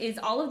way is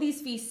all of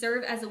these feasts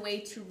serve as a way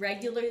to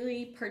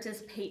regularly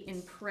participate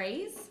in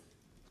praise,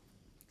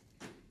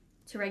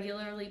 to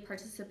regularly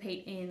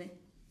participate in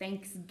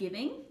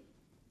thanksgiving,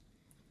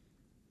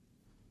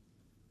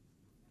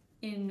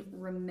 in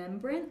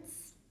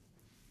remembrance,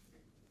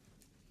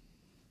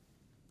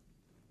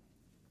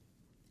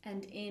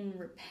 and in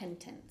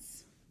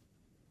repentance.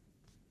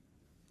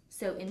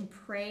 So in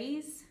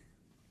praise,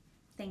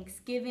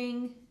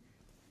 thanksgiving,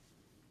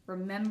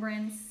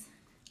 remembrance,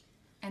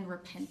 and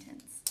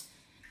repentance.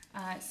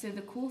 So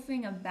the cool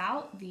thing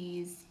about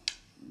these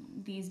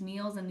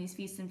meals and these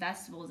feasts and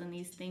festivals and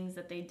these things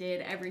that they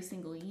did every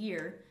single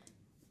year,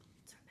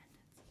 it's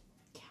repentance.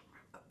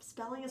 Yeah,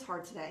 spelling is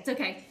hard today. It's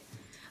okay.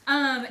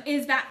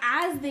 Is that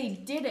as they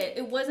did it,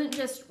 it wasn't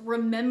just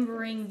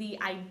remembering the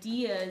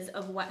ideas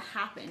of what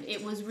happened.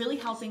 It was really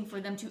helping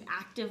for them to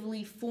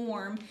actively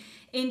form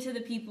into a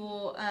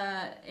people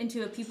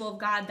of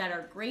God that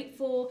are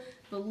grateful,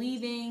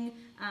 believing,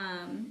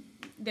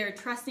 they're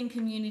trusting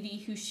community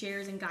who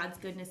shares in God's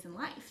goodness in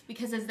life.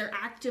 Because as they're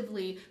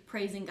actively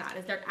praising God,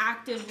 as they're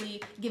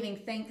actively giving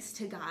thanks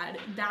to God,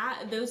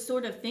 those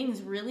sort of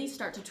things really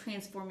start to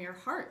transform your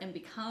heart and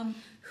become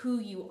who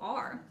you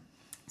are.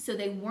 So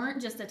they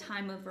weren't just a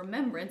time of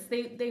remembrance.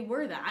 They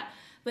were that,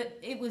 but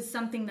it was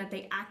something that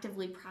they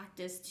actively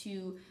practiced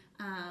to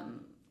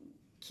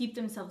keep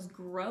themselves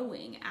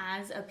growing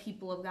as a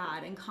people of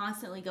God and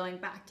constantly going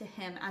back to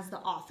Him as the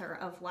author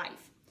of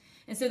life.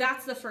 And so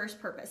that's the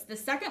first purpose. The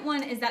second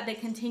one is that they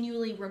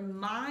continually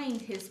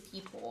remind His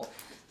people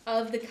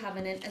of the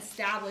covenant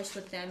established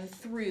with them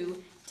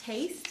through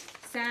taste,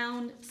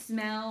 sound,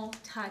 smell,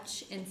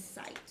 touch, and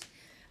sight.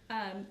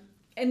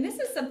 And this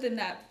is something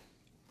that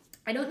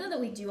I don't know that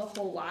we do a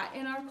whole lot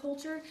in our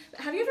culture, but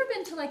have you ever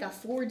been to like a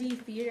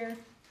 4D theater?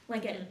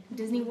 Like at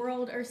Disney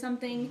World or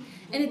something,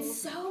 and it's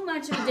so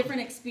much of a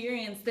different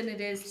experience than it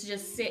is to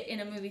just sit in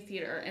a movie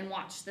theater and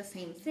watch the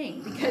same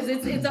thing, because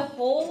it's a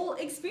whole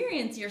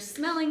experience. You're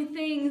smelling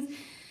things,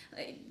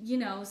 you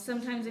know.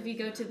 Sometimes if you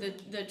go to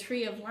the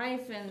Tree of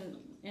Life and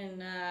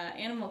in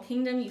Animal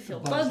Kingdom, you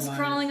feel bugs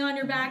crawling on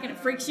your back and it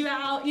freaks you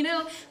out, you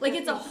know. Like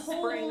it's a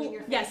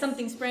whole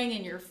something spraying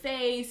in your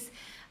face.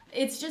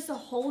 It's just a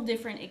whole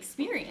different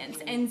experience,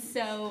 and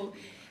so.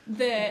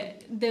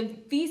 The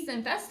feasts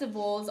and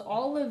festivals,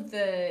 all of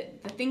the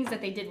things that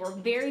they did were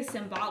very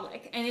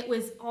symbolic, and it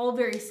was all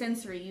very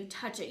sensory. You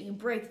touch it, you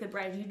break the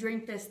bread, you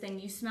drink this thing,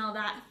 you smell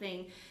that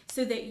thing,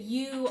 so that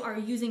you are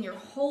using your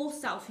whole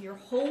self, your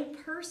whole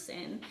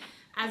person,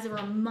 as a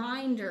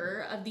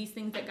reminder of these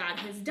things that God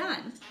has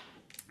done.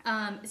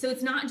 So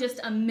it's not just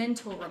a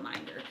mental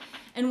reminder.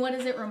 And what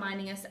is it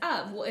reminding us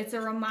of? Well, it's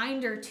a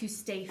reminder to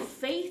stay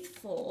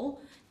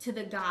faithful to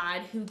the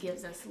God who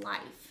gives us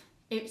life.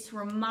 It's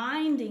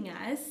reminding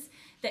us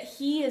that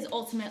he is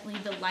ultimately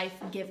the life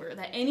giver,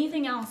 that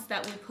anything else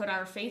that we put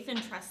our faith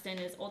and trust in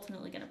is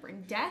ultimately going to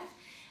bring death,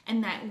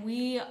 and that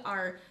we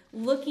are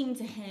looking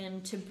to him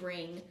to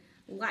bring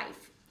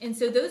life. And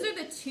so those are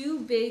the two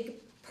big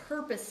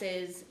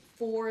purposes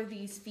for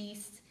these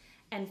feasts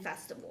and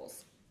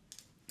festivals.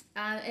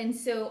 And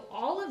so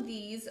all of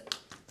these,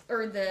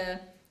 or the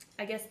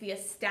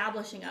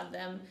establishing of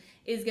them,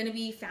 is going to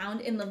be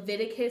found in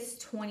Leviticus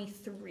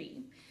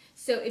 23.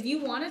 So if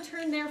you want to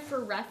turn there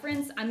for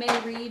reference, I may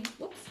read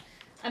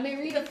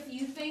a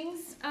few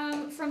things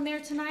from there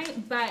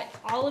tonight, but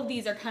all of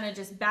these are kind of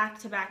just back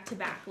to back to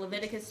back.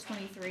 Leviticus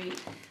 23,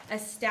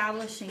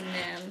 establishing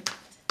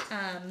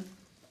them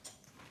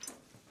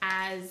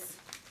as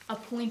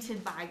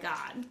appointed by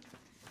God.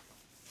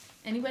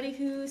 Anybody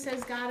who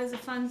says God is a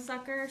fun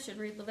sucker should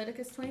read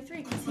Leviticus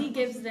 23, because he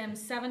gives them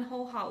 7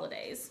 whole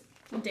holidays,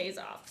 days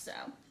off. So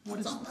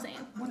that's all I'm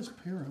saying. What is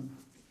Purim?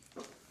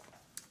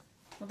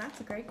 Well,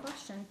 that's a great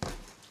question.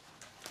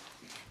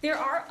 There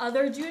are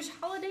other Jewish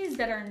holidays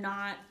that are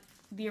not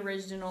the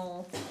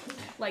original,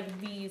 like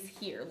these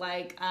here.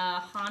 Like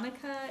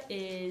Hanukkah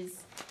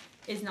is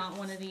not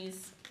one of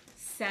these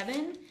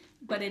 7,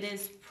 but it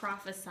is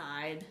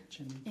prophesied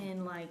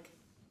in like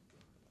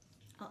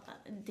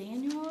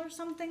Daniel or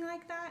something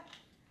like that.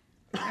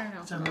 I don't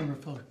know. So I remember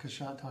Phil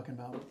Kashat talking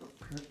about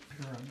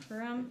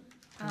Purim.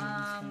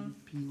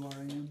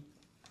 P-U-R-A-M.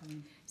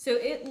 So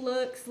it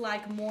looks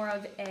like more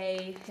of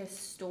a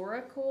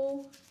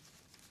historical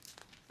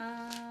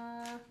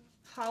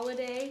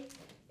holiday.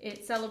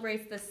 It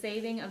celebrates the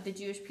saving of the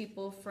Jewish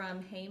people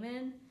from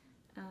Haman.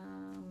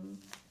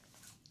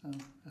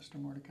 Esther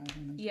Mordecai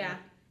Haman. Yeah,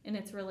 and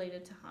it's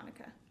related to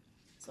Hanukkah.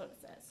 That's what it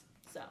says.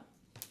 So,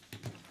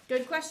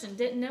 good question.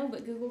 Didn't know,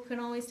 but Google can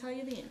always tell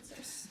you the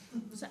answers.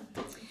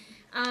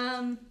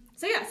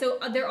 So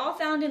they're all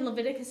found in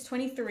Leviticus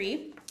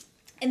 23.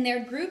 And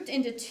they're grouped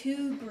into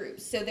 2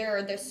 groups. So there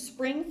are the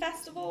spring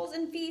festivals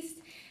and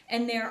feasts,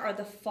 and there are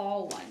the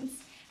fall ones.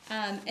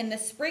 And the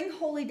spring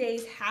holy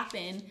days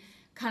happen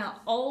kind of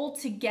all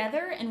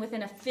together and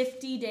within a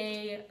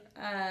 50-day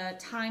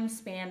time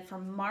span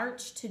from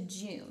March to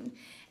June.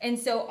 And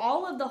so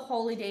all of the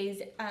holy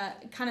days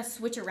kind of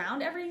switch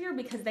around every year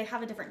because they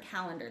have a different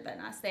calendar than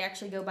us. They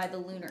actually go by the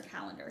lunar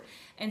calendar.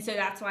 And so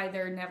that's why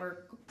they're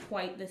never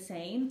quite the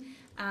same.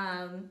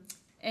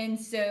 And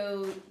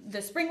so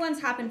the spring ones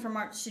happen from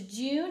March to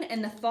June,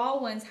 and the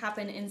fall ones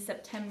happen in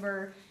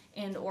September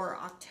and or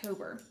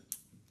October.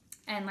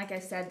 And like I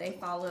said, they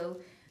follow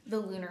the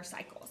lunar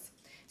cycles.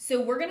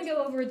 So we're going to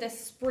go over the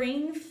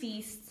spring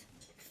feast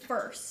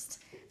first.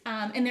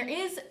 And there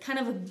is kind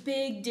of a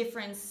big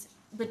difference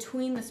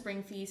between the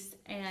spring feast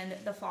and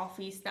the fall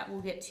feast that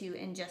we'll get to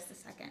in just a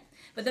second.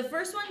 But the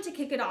first one to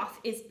kick it off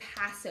is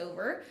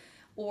Passover,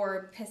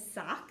 or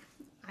Pesach.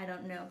 I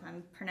don't know if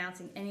I'm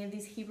pronouncing any of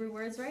these Hebrew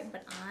words right,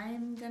 but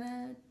I'm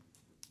gonna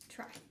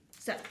try.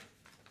 So,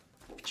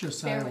 if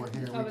Josiah were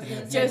here,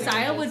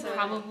 Josiah would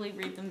probably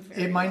read them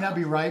very It might not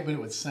well. be right, but it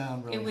would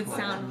sound really cool. It would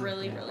sound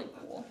really, really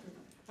cool.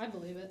 I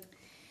believe it.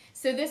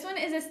 So this one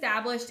is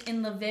established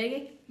in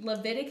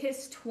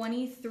Leviticus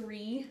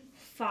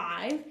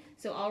 23:5.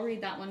 So I'll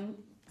read that one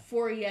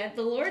for you.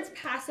 The Lord's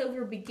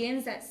Passover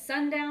begins at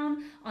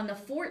sundown on the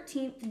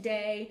 14th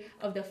day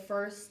of the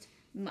first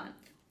month.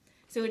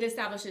 So it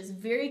establishes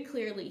very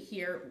clearly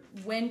here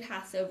when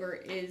Passover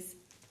is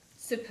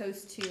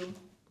supposed to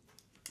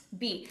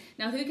be.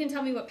 Now, who can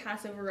tell me what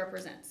Passover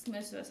represents?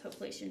 Most of us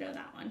hopefully should know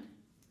that one.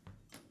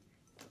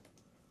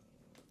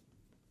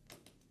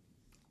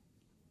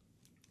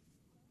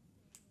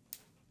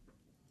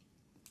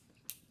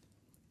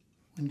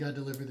 When God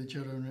delivered the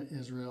children of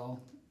Israel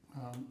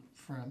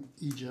from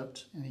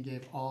Egypt, and he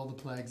gave all the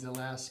plagues, the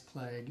last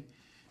plague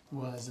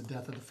was the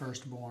death of the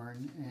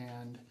firstborn,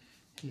 and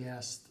he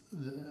asked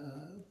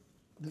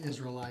the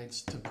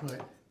Israelites to put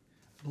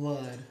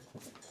blood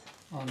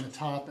on the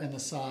top and the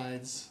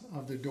sides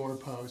of their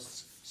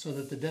doorposts so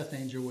that the death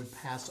angel would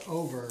pass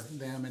over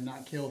them and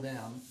not kill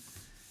them.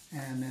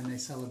 And then they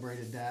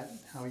celebrated that,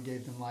 how he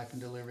gave them life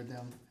and delivered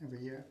them every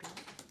year after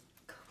that.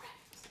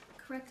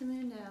 Correct,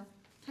 Amanda.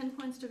 10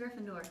 points to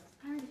Gryffindor.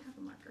 I already have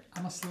a marker.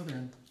 I'm a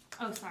Slytherin.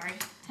 Oh, sorry.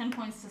 10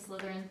 points to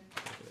Slytherin.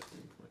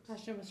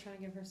 Tasha was trying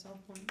to give herself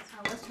points.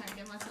 I was trying to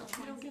give myself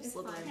I don't points. give It's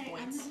Slytherin fine.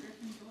 points.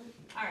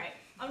 All right.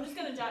 I'm just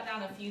going to jot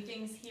down a few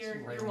things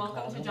here. Some You're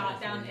welcome to Ravenclaw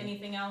jot down for you.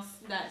 anything else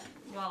that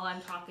while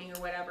I'm talking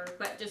or whatever,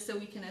 but just so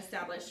we can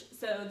establish.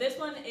 So this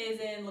one is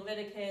in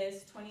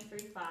Leviticus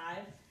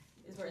 23:5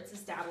 is where it's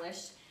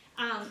established.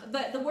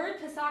 But the word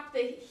Pesach,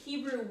 the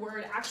Hebrew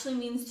word, actually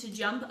means to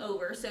jump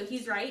over. So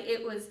he's right.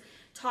 It was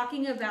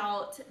talking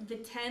about the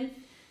 10th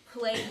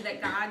plague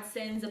that God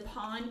sends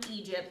upon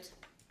Egypt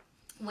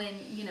when,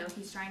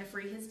 he's trying to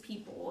free his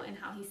people, and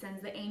how he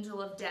sends the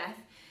angel of death.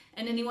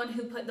 And anyone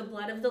who put the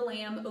blood of the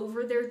lamb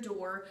over their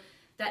door,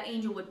 that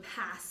angel would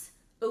pass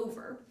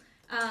over.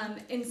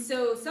 And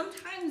so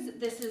sometimes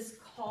this is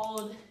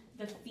called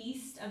the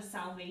Feast of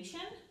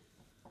Salvation.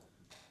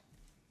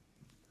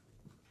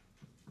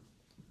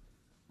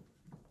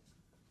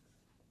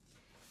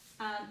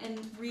 And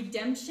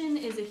redemption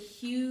is a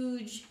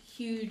huge,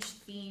 huge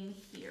theme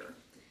here.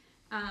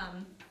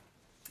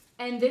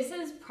 And this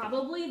is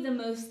probably the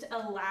most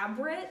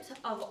elaborate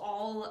of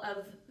all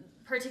of,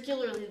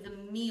 particularly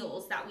the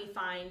meals that we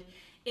find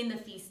in the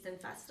feasts and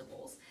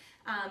festivals.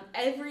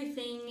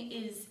 Everything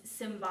is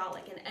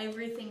symbolic and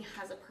everything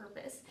has a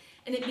purpose.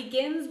 And it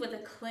begins with a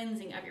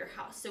cleansing of your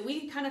house. So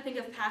we kind of think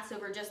of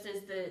Passover just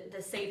as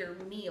the Seder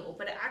meal,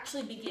 but it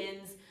actually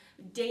begins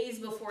days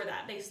before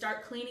that. They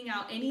start cleaning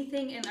out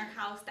anything in their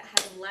house that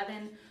has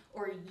leaven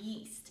or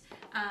yeast.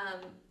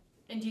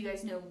 And do you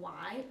guys know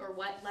why or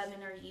what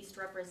leaven or yeast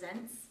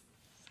represents?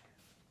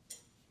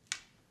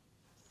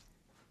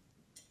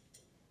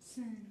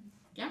 Sin.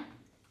 Yeah,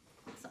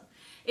 awesome.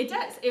 It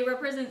does. It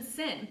represents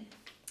sin.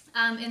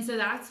 And so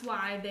that's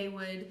why they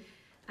would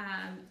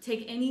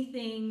take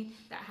anything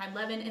that had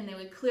leaven and they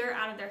would clear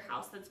out of their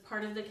house. That's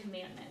part of the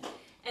commandment.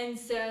 And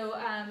so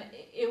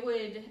it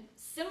would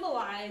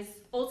symbolize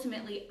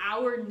ultimately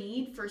our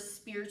need for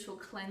spiritual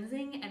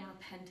cleansing and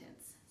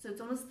repentance. So it's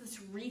almost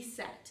this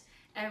reset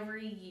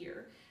every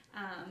year.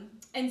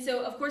 And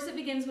so, of course, it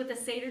begins with a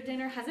Seder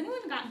dinner. Has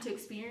anyone gotten to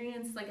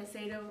experience like a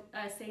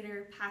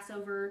Seder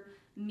Passover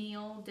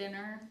meal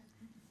dinner?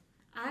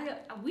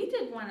 We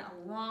did one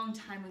a long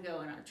time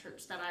ago in our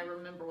church that I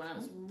remember when I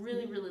was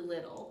really, really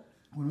little.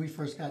 When we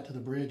first got to the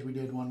bridge, we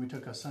did one. We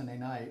took a Sunday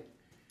night,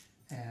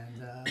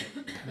 and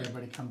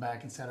everybody come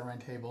back and sat around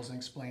tables and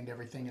explained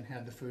everything and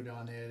had the food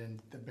on it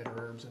and the bitter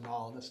herbs and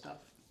all of the stuff.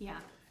 Yeah.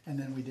 And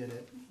then we did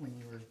it when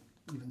you were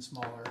even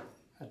smaller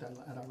at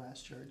our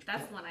last church.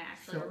 That's the one I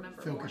actually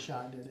remember Phil more.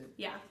 Kashot did it.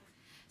 Yeah.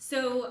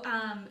 So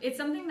it's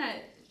something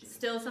that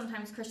still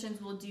sometimes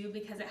Christians will do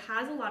because it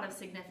has a lot of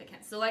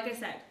significance. So like I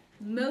said,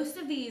 most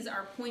of these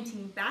are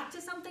pointing back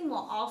to something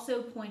while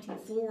also pointing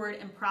forward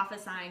and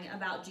prophesying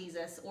about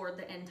Jesus or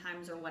the end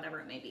times or whatever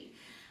it may be.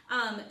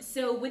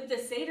 So with the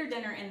Seder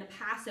dinner and the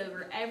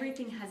Passover,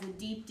 everything has a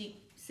deep,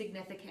 deep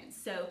significance.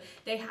 So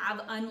they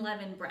have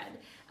unleavened bread.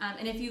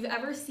 And if you've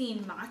ever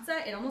seen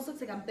matzah, it almost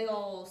looks like a big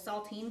old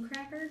saltine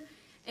cracker.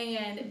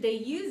 And they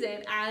use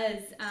it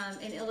as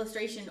an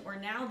illustration, or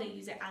now they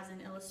use it as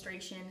an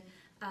illustration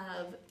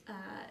of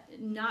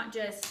not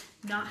just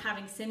not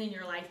having sin in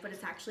your life, but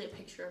it's actually a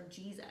picture of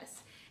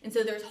Jesus. And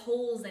so there's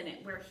holes in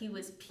it where he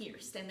was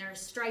pierced, and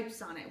there's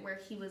stripes on it where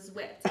he was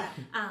whipped.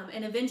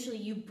 And eventually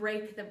you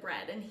break the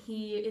bread, and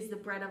he is the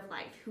bread of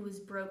life who was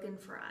broken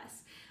for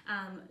us.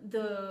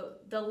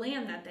 The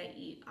lamb that they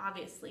eat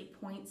obviously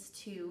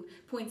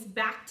points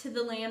back to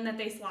the lamb that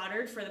they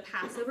slaughtered for the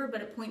Passover,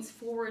 but it points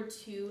forward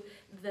to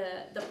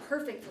the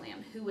perfect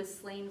lamb who was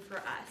slain for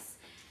us.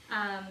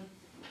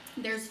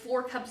 There's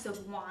 4 cups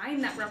of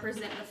wine that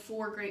represent the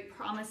 4 great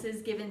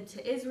promises given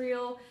to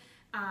Israel.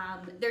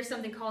 There's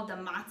something called the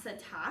matzah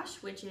tash,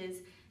 which is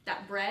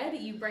that bread.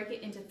 You break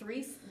it into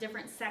 3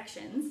 different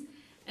sections,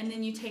 and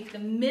then you take the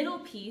middle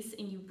piece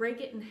and you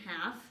break it in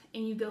half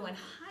and you go and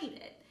hide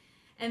it.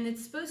 And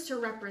it's supposed to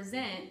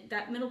represent,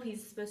 that middle piece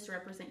is supposed to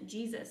represent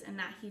Jesus, and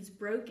that he's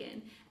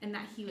broken and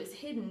that he was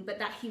hidden, but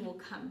that he will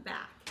come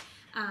back.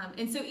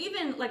 And so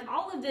even like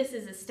all of this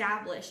is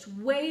established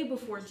way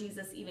before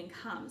Jesus even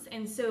comes.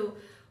 And so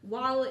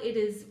while it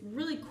is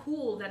really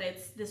cool that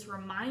it's this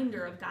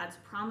reminder of God's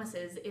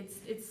promises,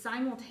 it's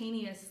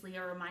simultaneously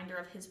a reminder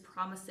of his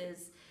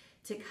promises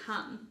to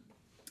come.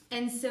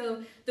 And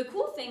so the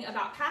cool thing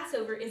about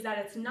Passover is that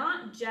it's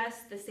not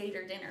just the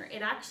Seder dinner.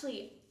 It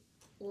actually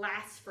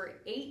lasts for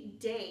 8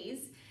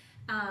 days.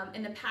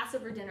 And the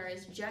Passover dinner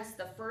is just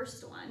the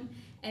first one.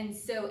 And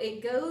so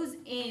it goes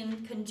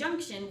in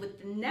conjunction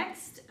with the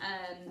next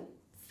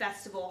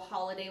festival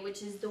holiday,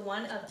 which is the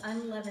one of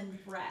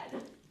unleavened bread.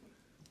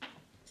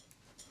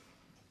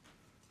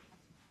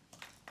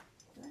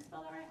 Did I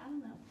spell that right? I don't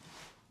know.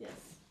 Yes.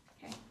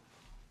 Okay.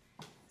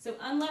 So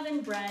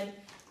unleavened bread.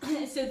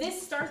 So this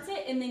starts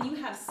it, and then you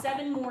have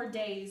 7 more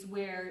days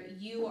where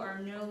you are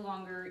no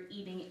longer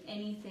eating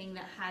anything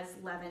that has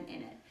leaven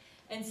in it.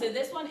 And so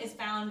this one is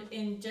found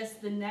in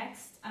just the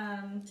next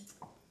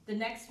the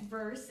next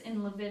verse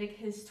in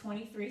Leviticus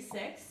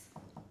 23:6.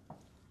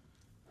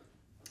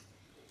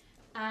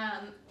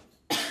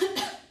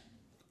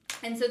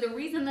 And so the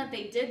reason that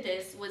they did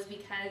this was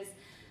because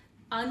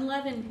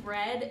unleavened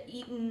bread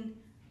eaten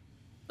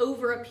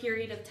over a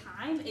period of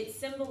time, it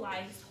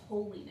symbolized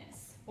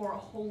holiness or a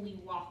holy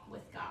walk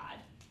with God.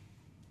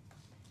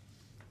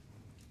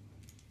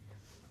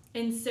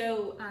 And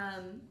so,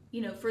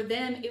 for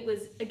them, it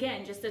was,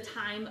 again, just a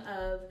time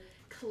of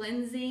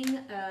cleansing,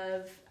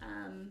 of,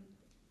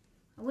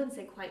 I wouldn't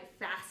say quite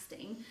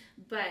fasting,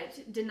 but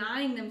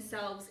denying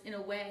themselves in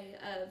a way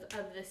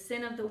of the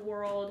sin of the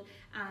world,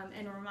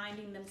 and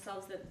reminding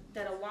themselves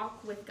that a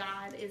walk with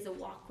God is a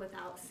walk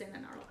without sin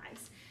in our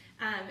lives.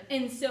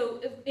 And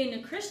so in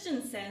a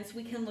Christian sense,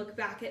 we can look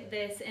back at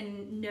this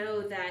and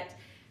know that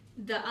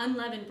the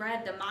unleavened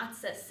bread, the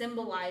matzah,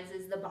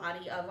 symbolizes the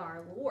body of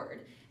our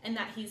Lord, and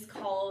that he's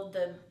called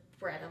the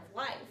bread of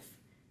life.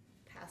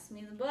 Pass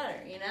me the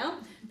butter,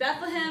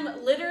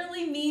 Bethlehem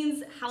literally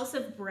means house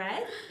of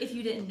bread, if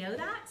you didn't know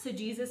that. So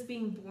Jesus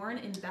being born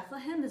in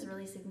Bethlehem is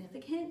really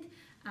significant.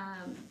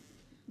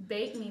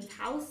 Beit means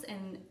house,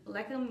 and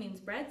lechem means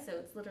bread, so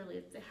it's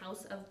literally the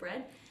house of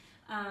bread.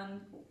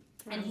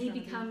 And he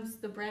becomes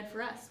the bread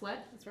for us.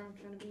 What? That's where I'm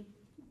trying to be.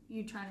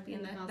 You trying to be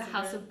in the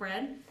house of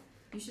bread?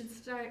 You should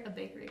start a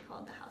bakery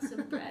called the House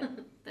of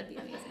Bread. That'd be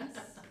amazing.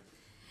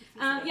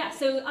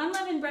 So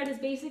unleavened bread is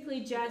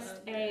basically just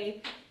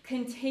a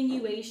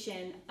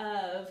continuation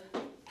of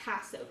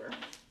Passover.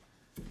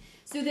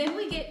 So then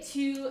we get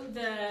to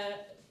the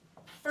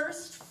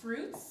first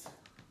fruits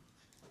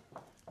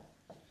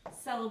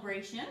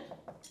celebration.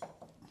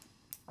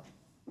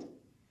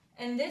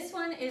 And this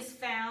one is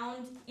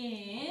found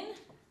in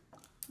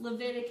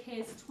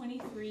Leviticus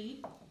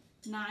 23,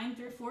 9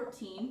 through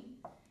 14.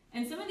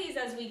 And some of these,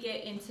 as we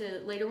get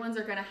into later ones,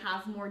 are going to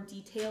have more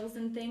details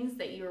and things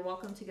that you're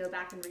welcome to go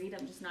back and read.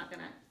 I'm just not going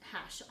to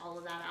hash all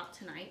of that out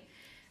tonight.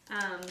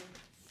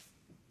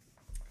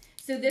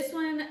 So this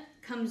one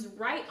comes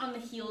right on the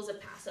heels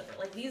of Passover.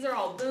 Like, these are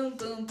all boom,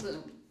 boom,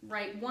 boom,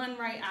 right? One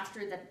right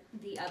after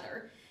the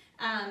other.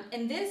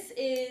 And this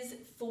is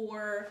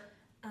for,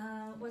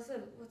 what's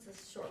a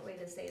short way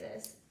to say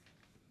this?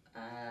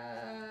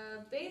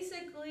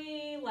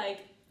 Basically,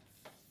 like,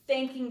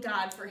 thanking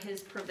God for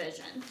his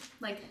provision.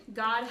 Like,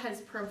 God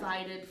has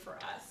provided for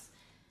us.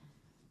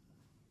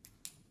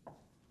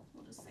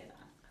 We'll just say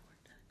that. I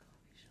worked at a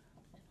coffee shop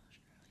in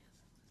Australia, so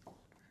it's called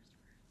First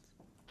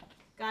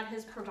Fruits. God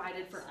has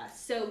provided for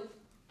us. So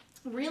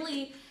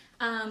really,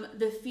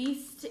 the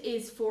feast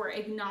is for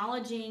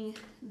acknowledging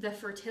the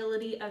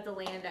fertility of the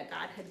land that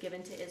God had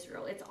given to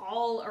Israel. It's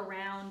all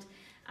around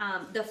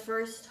the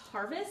first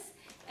harvest,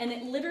 and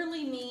it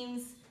literally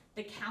means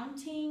the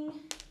counting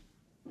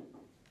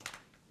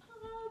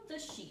the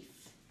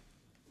sheaf.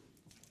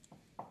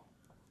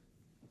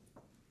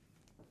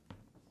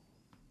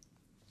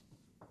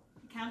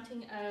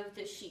 Counting of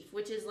the sheaf,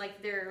 which is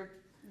like their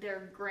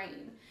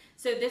grain.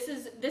 So this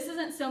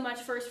isn't so much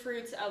first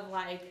fruits of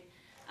like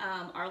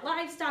our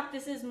livestock.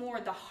 This is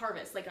more the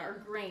harvest, like our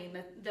grain,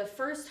 the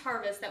first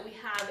harvest that we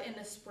have in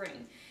the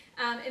spring.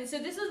 And so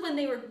this is when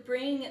they would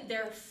bring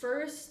their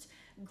first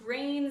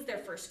grains, their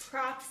first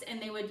crops,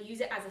 and they would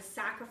use it as a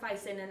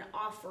sacrifice and an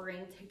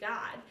offering to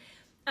God.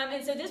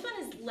 And so this one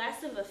is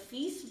less of a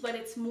feast, but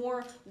it's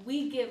more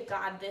we give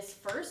God this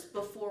first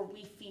before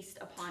we feast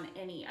upon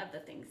any of the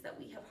things that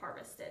we have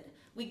harvested.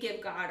 We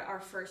give God our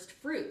first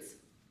fruits.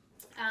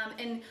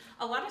 And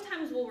a lot of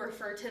times we'll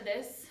refer to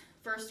this,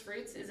 first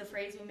fruits is a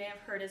phrase we may have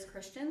heard as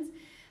Christians.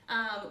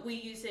 We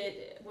use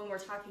it when we're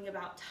talking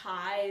about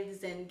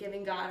tithes and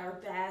giving God our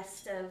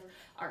best of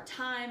our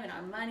time and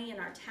our money and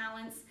our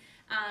talents.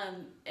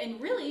 And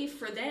really,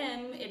 for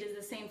them, it is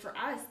the same for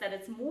us, that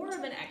it's more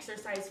of an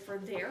exercise for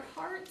their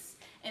hearts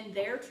and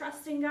their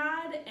trust in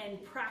God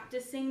and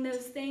practicing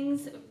those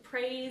things,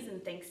 praise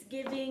and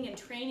thanksgiving, and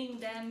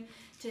training them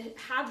to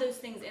have those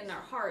things in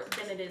their heart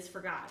than it is for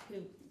God, who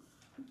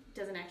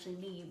doesn't actually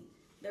need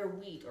their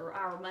wheat or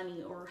our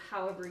money or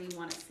however you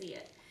want to see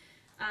it.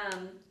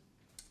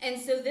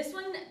 And so this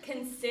one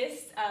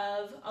consists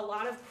of a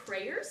lot of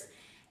prayers.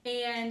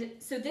 And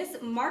so this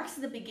marks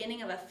the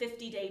beginning of a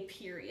 50-day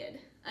period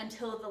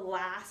until the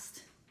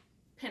last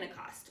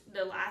Pentecost,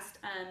 the last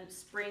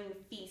spring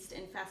feast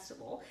and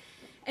festival.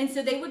 And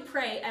so they would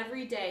pray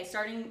every day,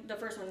 starting the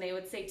first one, they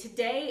would say,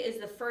 today is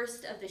the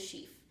first of the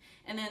sheaf.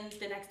 And then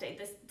the next day,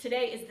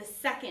 today is the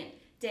second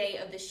day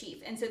of the sheaf.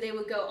 And so they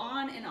would go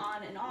on and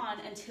on and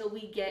on until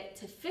we get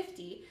to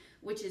 50,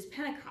 which is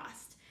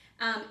Pentecost.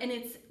 And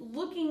it's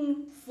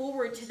looking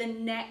forward to the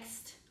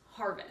next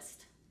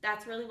harvest.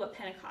 That's really what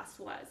Pentecost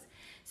was.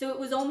 So it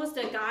was almost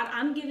a God,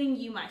 I'm giving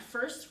you my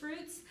first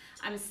fruits.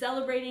 I'm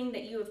celebrating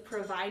that you have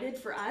provided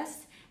for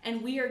us.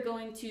 And we are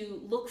going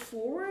to look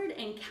forward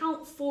and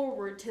count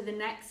forward to the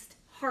next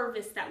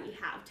harvest that we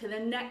have, to the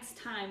next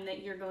time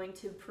that you're going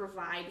to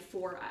provide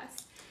for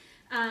us.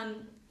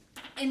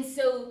 And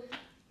so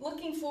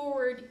looking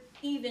forward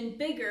even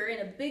bigger,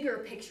 in a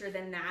bigger picture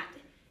than that,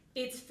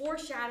 it's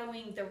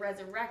foreshadowing the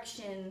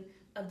resurrection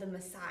of the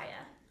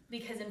Messiah,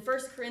 because in 1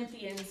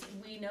 Corinthians,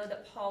 we know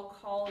that Paul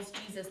calls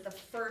Jesus the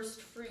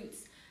first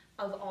fruits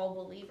of all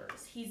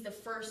believers. He's the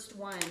first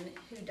one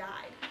who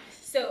died.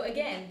 So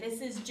again,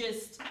 this is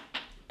just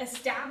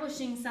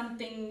establishing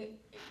something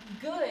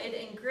good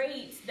and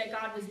great that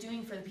God was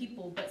doing for the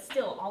people, but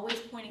still always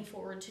pointing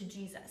forward to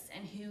Jesus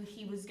and who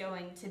he was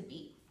going to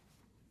be.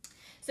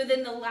 So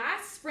then the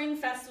last spring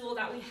festival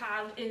that we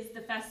have is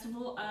the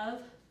festival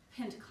of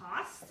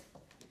Pentecost,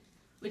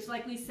 which,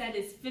 like we said,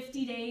 is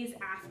 50 days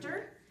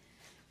after.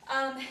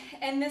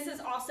 And this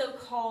is also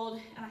called,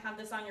 and I have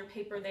this on your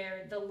paper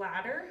there, the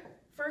latter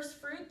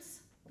first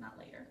fruits, not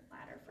later,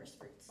 latter first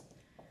fruits.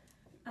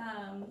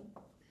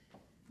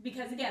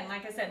 Because again,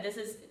 like I said, this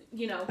is,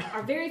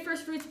 our very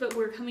first fruits, but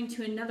we're coming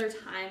to another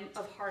time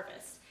of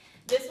harvest.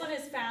 This one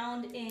is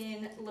found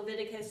in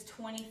Leviticus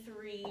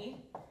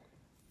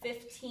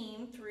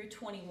 23:15 through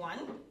 21.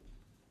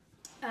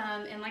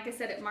 And like I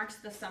said, it marks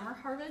the summer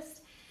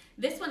harvest.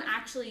 This one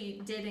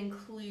actually did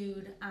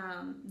include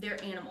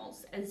their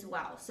animals as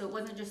well. So it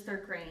wasn't just their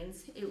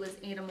grains, it was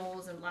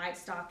animals and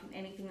livestock and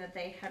anything that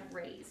they had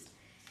raised.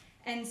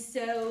 And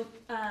so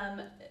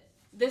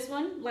this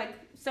one, like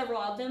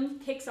several of them,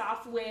 kicks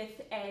off with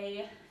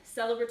a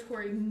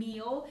celebratory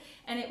meal,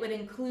 and it would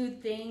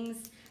include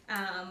things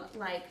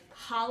like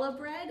challah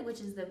bread,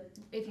 which is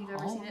if you've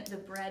ever seen it, the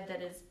bread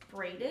that is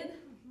braided,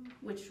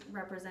 which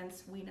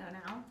represents, we know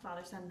now,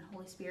 Father, Son, and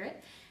Holy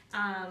Spirit.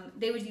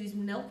 They would use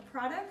milk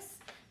products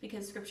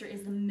because Scripture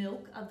is the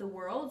milk of the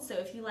world. So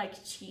if you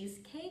like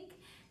cheesecake,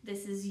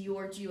 this is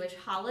your Jewish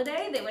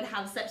holiday. They would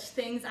have such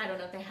things. I don't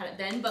know if they had it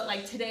then, but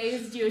like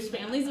today's Jewish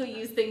families will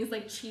use things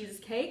like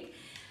cheesecake.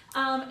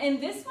 And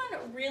this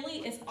one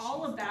really is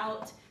all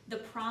about the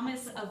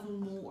promise of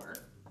more.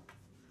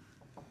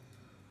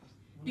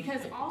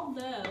 Because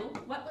although,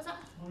 what was that?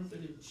 I wonder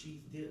if they did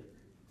cheese dip.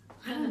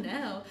 I don't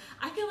know.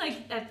 I feel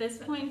like at this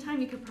point in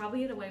time, you could probably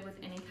get away with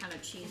any kind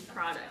of cheese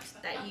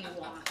product that you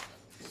want.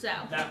 So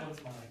That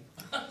one's mine.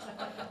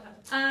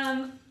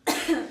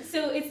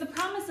 so it's the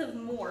promise of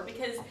more,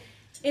 because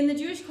in the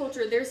Jewish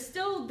culture, there's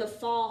still the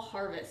fall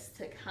harvest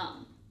to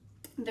come.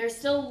 They're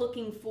still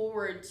looking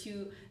forward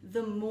to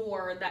the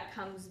more that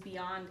comes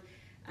beyond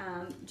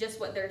just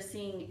what they're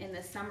seeing in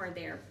the summer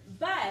there.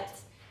 But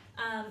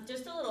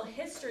just a little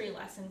history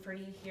lesson for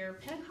you here.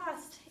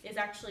 Pentecost is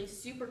actually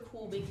super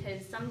cool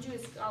because some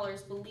Jewish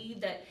scholars believe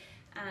that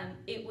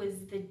it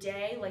was the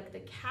day, like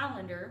the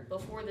calendar,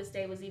 before this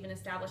day was even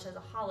established as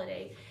a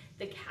holiday,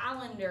 the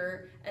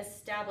calendar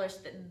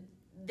established that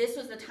this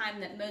was the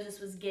time that Moses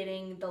was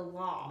getting the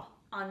law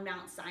on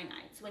Mount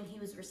Sinai. It's when he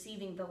was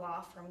receiving the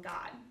law from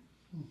God.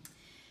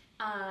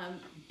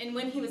 And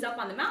when he was up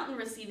on the mountain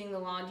receiving the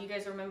law, do you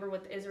guys remember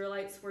what the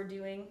Israelites were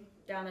doing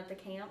down at the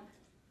camp?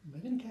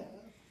 Making a calf.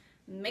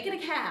 Making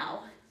a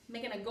cow,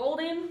 making a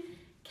golden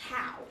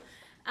cow.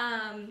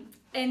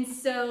 And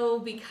so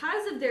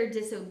because of their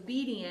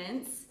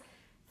disobedience,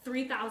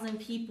 3,000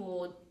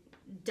 people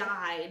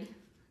died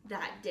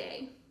that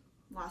day,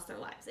 lost their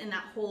lives. In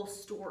that whole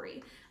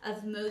story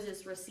of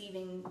Moses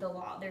receiving the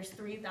law, there's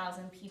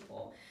 3,000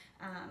 people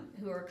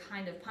who are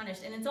kind of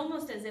punished. And it's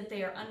almost as if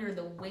they are under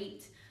the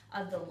weight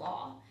of the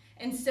law.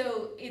 And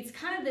so it's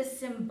kind of this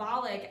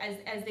symbolic,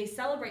 as they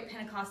celebrate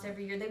Pentecost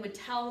every year, they would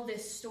tell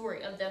this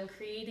story of them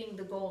creating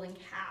the golden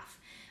calf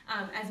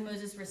as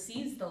Moses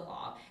receives the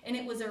law. And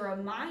it was a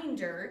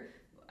reminder,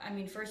 I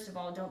mean, first of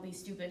all, don't be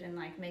stupid and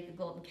like make a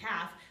golden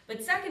calf.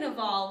 But second of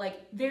all,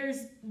 like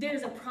there's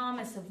a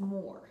promise of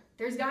more.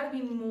 There's got to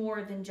be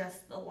more than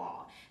just the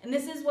law. And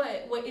this is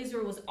what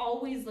Israel was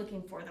always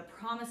looking for, the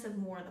promise of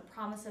more, the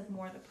promise of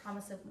more, the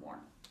promise of more.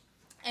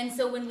 And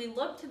so when we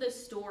look to the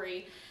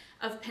story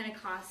of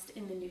Pentecost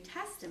in the New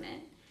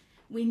Testament,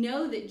 we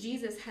know that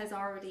Jesus has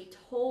already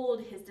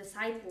told his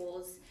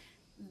disciples,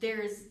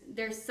 there's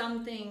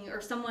something or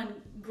someone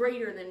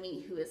greater than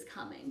me who is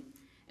coming.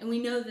 And we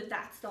know that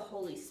that's the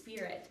Holy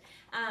Spirit.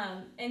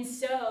 And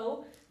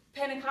so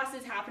Pentecost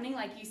is happening,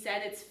 like you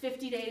said, it's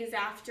 50 days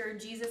after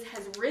Jesus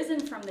has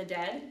risen from the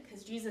dead,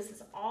 because Jesus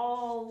is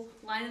all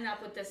lining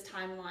up with this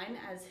timeline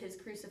as his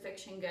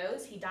crucifixion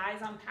goes. He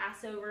dies on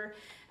Passover.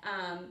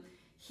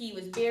 He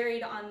was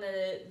buried on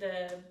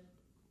the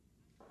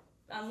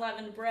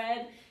unleavened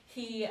bread.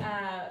 He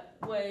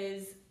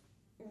was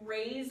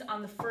raised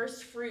on the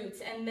first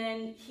fruits, and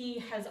then he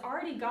has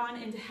already gone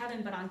into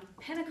heaven, but on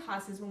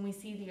Pentecost is when we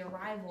see the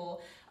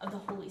arrival of the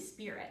Holy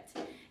Spirit.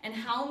 And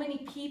how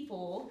many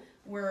people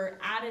were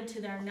added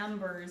to their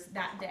numbers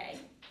that day?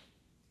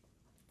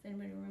 Does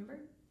anybody remember?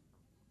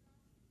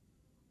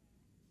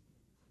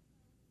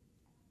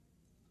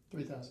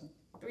 3,000.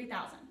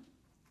 3,000.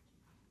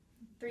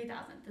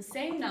 3,000. The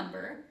same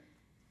number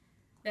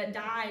that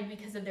died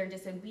because of their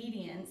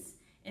disobedience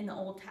in the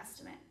Old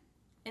Testament.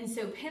 And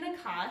so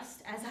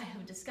Pentecost, as I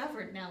have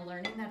discovered now,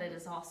 learning that it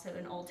is also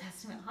an Old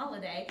Testament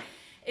holiday,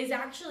 is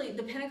actually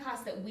the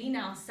Pentecost that we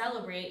now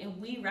celebrate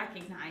and we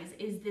recognize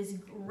is this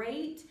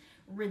great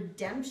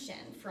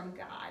redemption from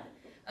God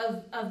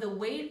of the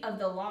weight of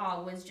the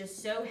law was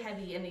just so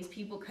heavy, and these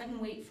people couldn't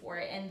wait for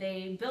it, and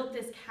they built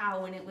this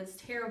cow, and it was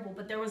terrible,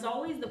 but there was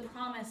always the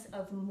promise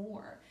of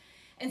more.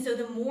 And so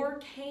the more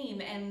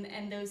came,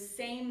 and those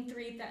same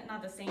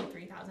not the same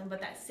 3,000, but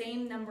that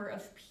same number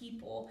of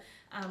people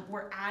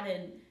were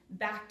added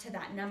back to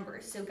that number.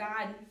 So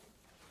God,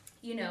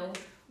 you know,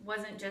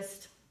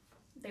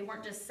 they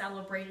weren't just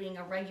celebrating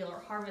a regular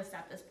harvest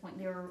at this point.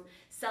 They were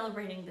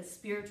celebrating the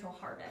spiritual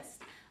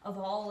harvest of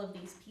all of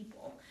these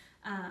people.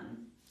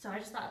 So I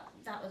just thought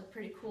that was a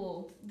pretty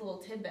cool little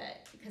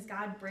tidbit, because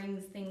God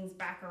brings things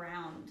back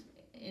around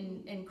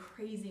in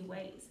crazy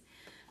ways.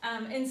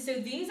 And so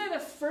these are the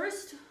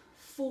first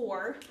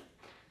 4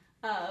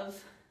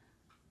 of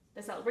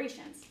the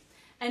celebrations.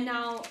 And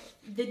now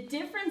the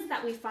difference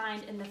that we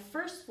find in the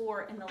first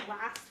 4 and the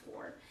last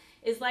 4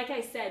 is, like I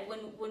said,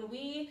 when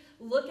we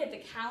look at the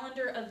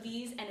calendar of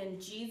these and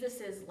in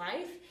Jesus's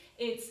life,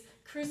 it's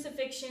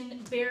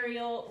crucifixion,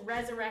 burial,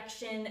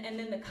 resurrection, and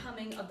then the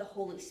coming of the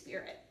Holy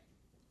Spirit.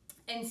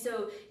 And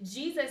so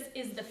Jesus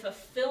is the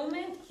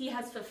fulfillment. He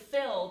has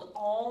fulfilled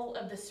all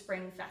of the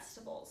spring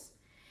festivals.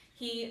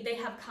 They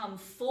have come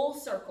full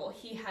circle.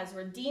 He has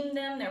redeemed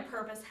them. Their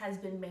purpose has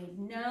been made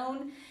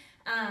known.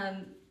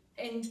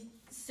 And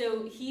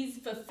so he's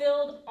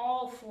fulfilled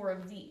all 4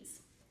 of these.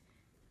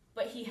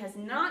 But he has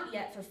not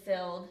yet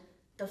fulfilled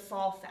the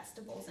fall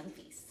festivals and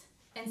feasts.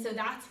 And so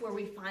that's where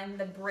we find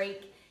the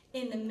break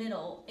in the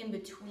middle, in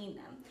between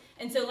them.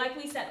 And so like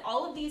we said,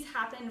 all of these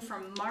happen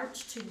from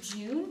March to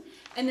June.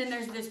 And then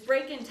there's this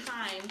break in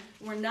time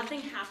where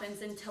nothing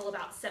happens until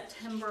about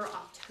September,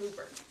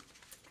 October.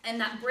 And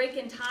that break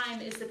in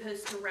time is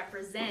supposed to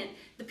represent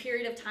the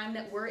period of time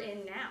that we're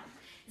in now.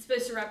 It's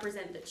supposed to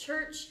represent the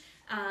church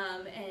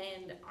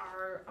and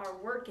our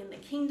work in the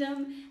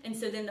kingdom. And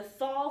so then the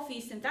fall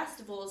feasts and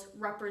festivals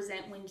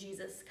represent when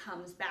Jesus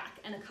comes back,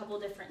 and a couple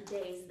different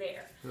days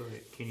there.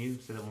 Wait, can you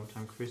say that one more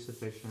time?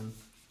 Crucifixion.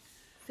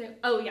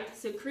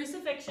 So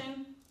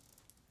crucifixion,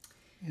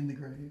 In the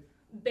grave.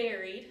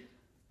 buried,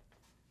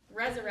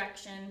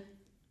 resurrection,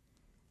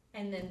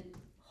 and then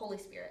Holy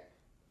Spirit.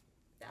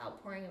 The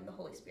outpouring of the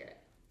Holy Spirit.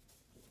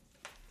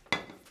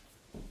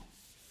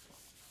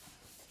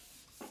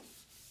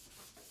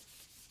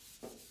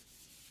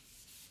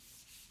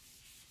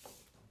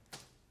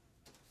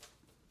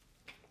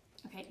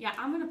 Okay, yeah,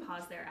 I'm going to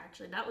pause there,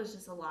 actually. That was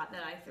just a lot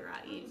that I threw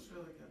at you. It was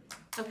really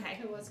good. Okay,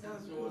 It was good.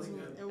 It was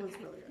good. It was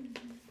really good.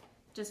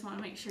 just want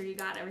to make sure you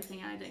got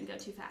everything and I didn't go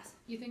too fast.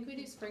 You think we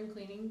do spring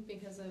cleaning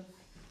because of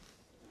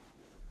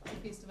the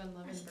Feast of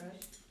Unleavened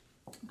Bread?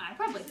 I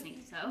probably think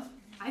so.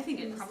 I think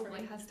it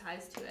probably has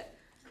ties to it.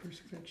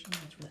 Crucifixion,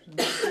 that's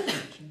representing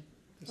crucifixion.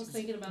 I was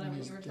thinking about it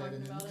when you were Dead talking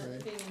in the about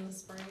it grave. being in the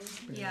spring.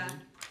 Yeah.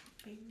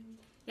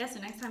 Yeah, so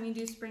next time you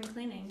do spring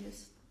cleaning,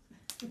 just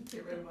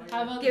Get rid of all How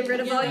your- about get rid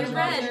of all your rid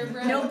bread. of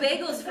No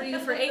bagels for you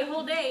for 8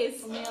 whole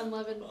days. Only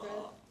unleavened bread.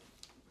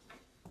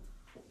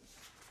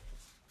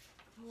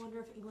 I wonder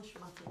if English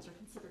muffins are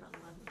considered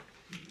unleavened.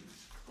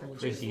 They're There's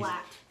pretty yeast.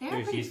 flat. They're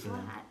There's pretty yeast in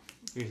them. flat.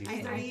 Here's I these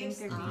think things.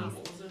 they're Uh-huh. yeast.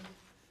 What was it?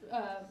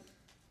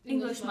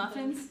 English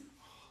muffins.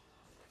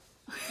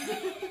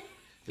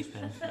 Just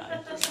pen.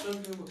 Yeah, Just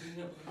soak them with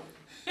peanut butter.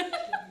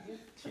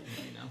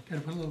 you know.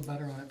 Gotta put a little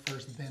butter on it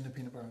first, then the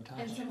peanut butter on top.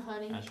 And some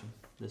honey. Ashton,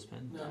 this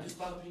pen. No, just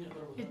buy the peanut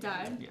butter with It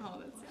honey. died? Yeah. Oh,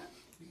 that's sad.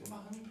 You can buy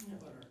honey peanut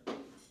butter.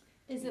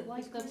 Is it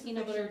like the Crucifixion,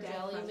 peanut butter death,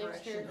 jelly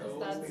resurrection. mixture? Because No,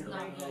 that's it's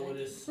not no, it good.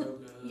 is so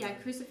good. Yeah,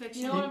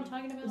 crucifixion. You know what I'm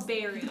talking about?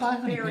 Burial. Buy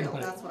honey Burial, peanut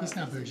butter. that's what He's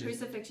not bougie.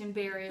 Crucifixion,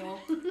 burial,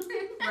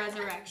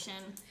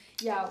 resurrection.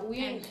 Yeah, we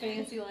ain't And-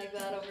 fancy like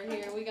that over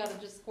here. We gotta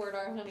just squirt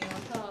our honey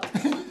on top.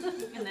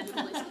 And then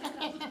Holy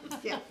Spirit.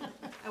 Yeah.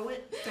 I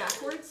went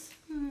backwards.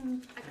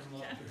 I'm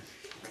not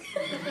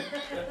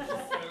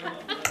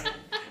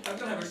I'm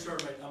gonna have a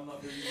shirt made. I'm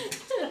not doing it.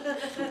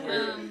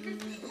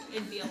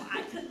 It'd be a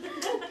lot.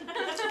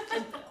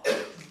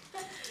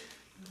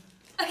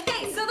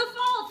 Okay, so the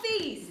fall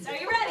feast. Are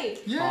you ready?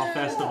 Fall Yeah.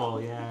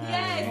 festival,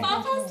 yeah. Yay,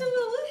 fall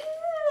festival,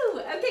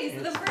 woohoo! Okay,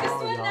 so the It's first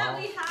fall, one that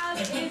y'all. we have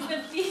is the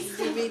feast.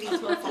 We made it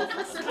to a fall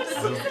festival.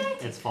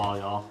 It's fall,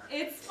 y'all.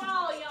 It's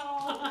fall,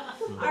 y'all.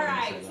 All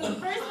right, so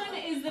the first one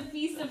is the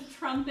Feast of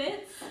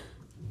Trumpets.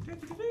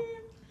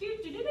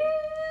 Doo-doo-doo-doo.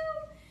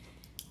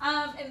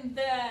 And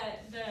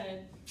the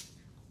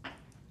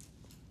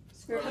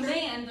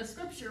command, the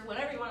scripture,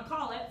 whatever you want to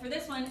call it, for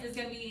this one is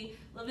going to be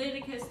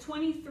Leviticus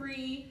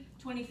 23,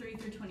 23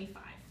 through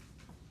 25.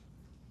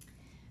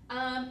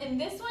 And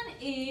this one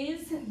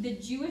is the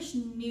Jewish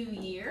New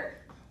Year,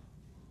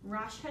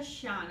 Rosh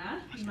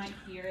Hashanah, you might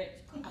hear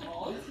it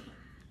called.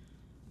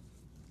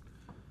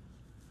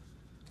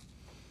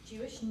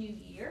 Jewish New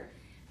Year.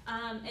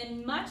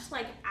 And much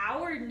like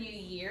our New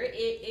Year, it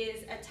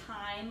is a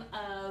time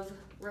of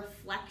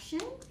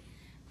reflection.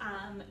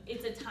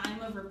 It's a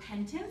time of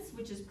repentance,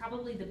 which is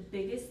probably the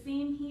biggest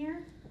theme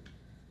here.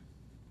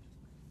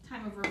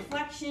 Time of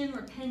reflection,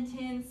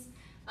 repentance,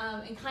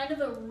 and kind of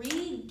a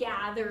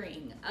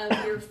regathering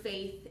of your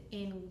faith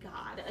in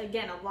God.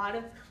 Again, a lot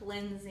of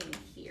cleansing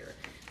here.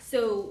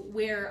 So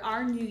where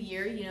our new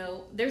year, you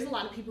know, there's a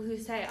lot of people who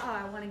say, oh,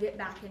 I want to get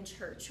back in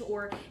church,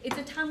 or it's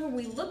a time where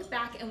we look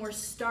back and we're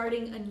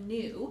starting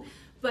anew.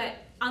 But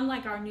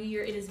unlike our new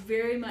year, it is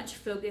very much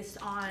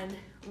focused on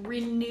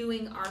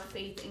renewing our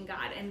faith in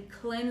God and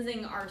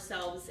cleansing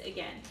ourselves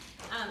again,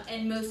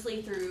 and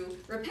mostly through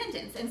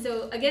repentance. And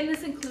so again,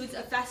 this includes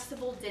a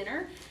festival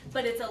dinner,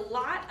 but it's a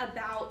lot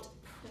about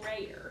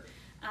prayer.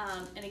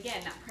 And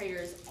again, that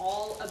prayer is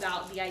all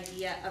about the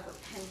idea of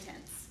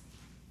repentance.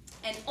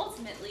 And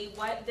ultimately,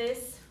 what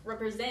this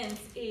represents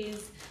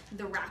is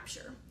the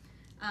rapture,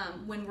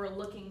 when we're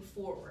looking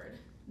forward,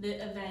 the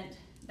event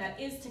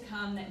that is to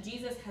come that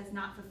Jesus has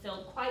not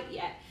fulfilled quite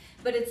yet.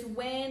 But it's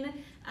when,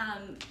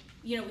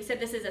 you know, we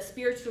said this is a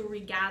spiritual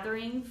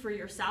regathering for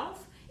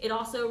yourself. It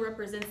also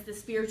represents the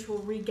spiritual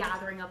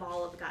regathering of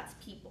all of God's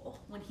people,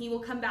 when he will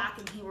come back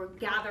and he will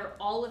gather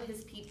all of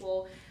his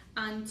people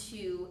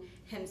unto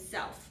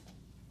himself.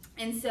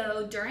 And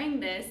so during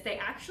this, they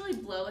actually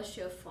blow a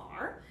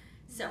shofar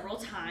several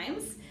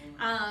times,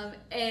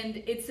 and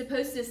it's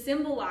supposed to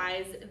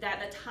symbolize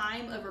that a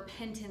time of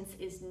repentance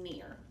is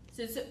near.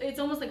 So it's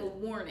almost like a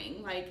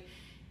warning, like,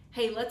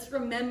 hey, let's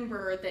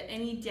remember that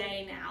any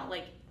day now,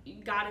 like,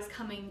 God is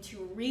coming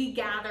to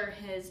regather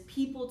his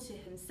people to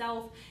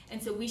himself,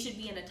 and so we should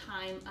be in a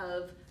time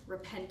of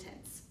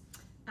repentance.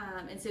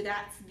 And so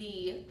that's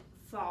the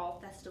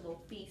fall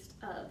festival feast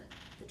of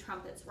the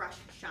trumpets, Rosh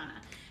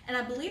Hashanah. And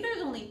I believe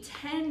there's only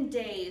 10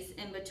 days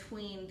in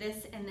between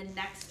this and the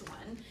next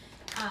one.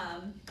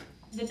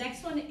 The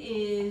next one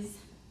is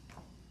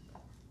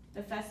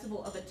the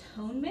Festival of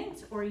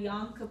Atonement, or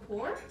Yom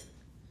Kippur.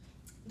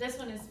 This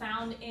one is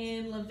found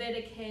in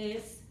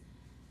Leviticus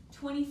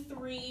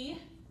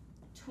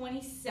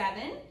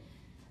 23:27,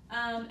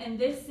 and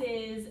this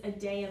is a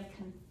day of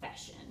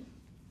confession.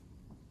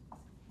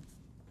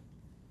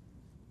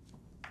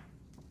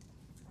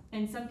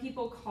 And some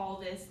people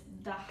call this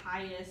the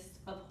highest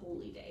of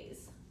holy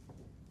days.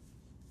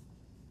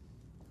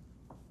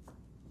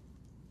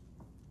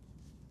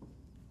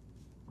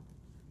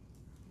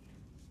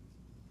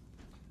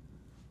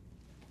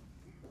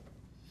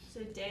 So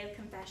day of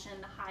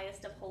confession, the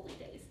highest of holy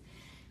days.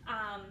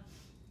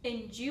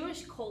 In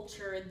Jewish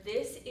culture,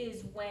 this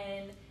is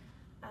when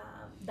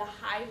the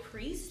high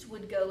priest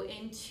would go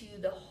into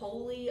the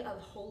Holy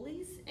of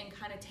Holies and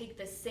kind of take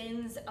the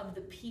sins of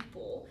the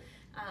people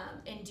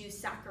and do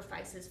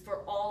sacrifices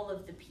for all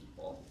of the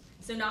people.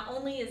 So not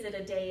only is it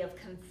a day of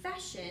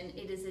confession,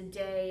 it is a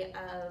day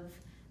of,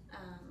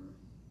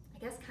 I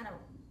guess, kind of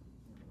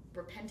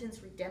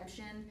repentance,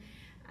 redemption.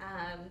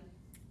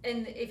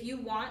 And if you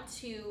want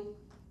to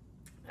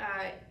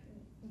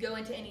go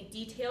into any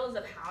details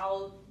of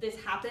how this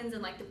happens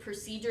and like the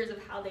procedures of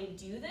how they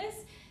do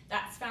this,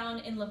 that's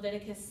found in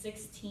Leviticus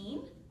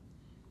 16,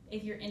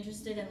 if you're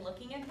interested in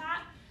looking at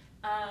that.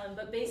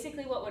 But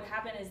basically what would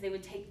happen is they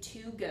would take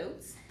 2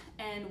 goats,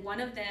 and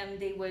one of them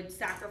they would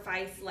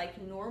sacrifice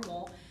like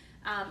normal,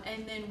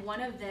 and then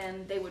one of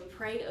them they would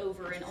pray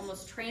over and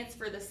almost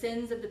transfer the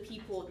sins of the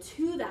people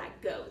to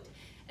that goat.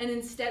 And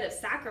instead of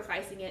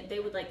sacrificing it, they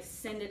would like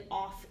send it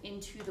off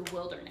into the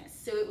wilderness.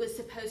 So it was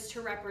supposed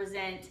to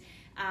represent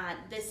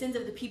the sins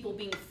of the people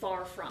being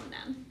far from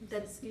them.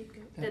 That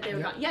they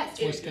were gone. Yes,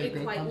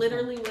 it quite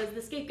literally was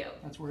the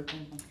scapegoat. That's where it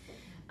came from.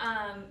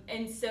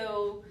 And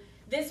so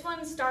this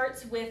one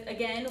starts with,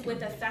 again,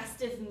 with a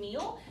festive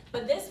meal,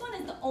 but this one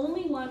is the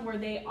only one where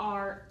they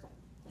are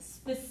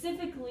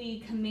specifically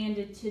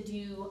commanded to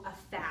do a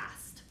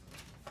fast.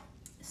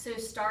 So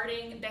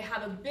they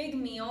have a big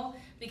meal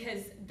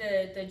because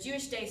the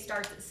Jewish day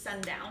starts at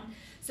sundown.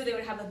 So they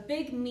would have a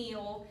big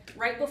meal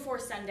right before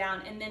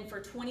sundown, and then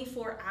for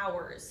 24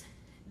 hours,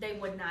 they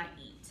would not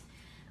eat.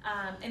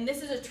 And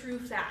this is a true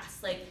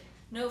fast, like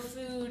no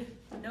food,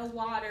 no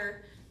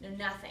water, no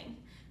nothing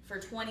for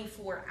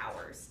 24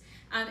 hours.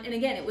 And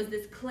again, it was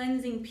this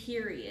cleansing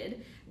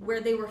period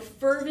where they were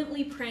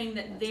fervently praying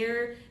that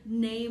their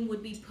name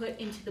would be put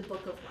into the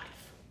book of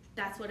life.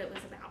 That's what it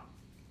was about.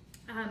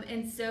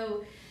 And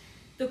so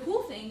the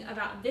cool thing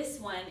about this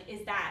one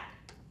is that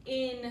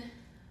even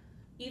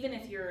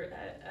if you're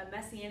a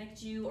Messianic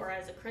Jew or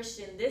as a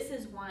Christian, this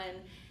is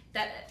one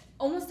that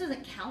almost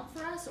doesn't count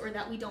for us, or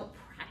that we don't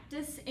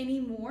practice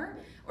anymore,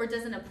 or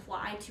doesn't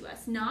apply to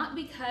us. Not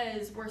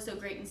because we're so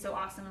great and so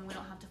awesome and we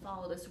don't have to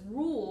follow this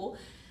rule,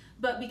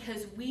 but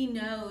because we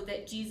know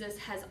that Jesus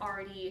has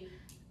already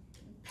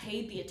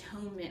paid the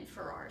atonement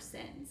for our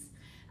sins.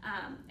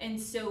 And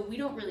so we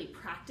don't really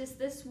practice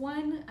this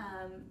one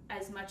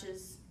as much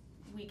as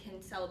we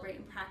can celebrate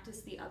and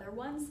practice the other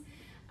ones.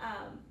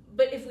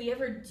 But if we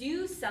ever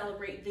do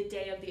celebrate the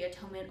Day of the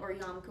Atonement or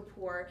Yom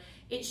Kippur,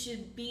 it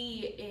should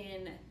be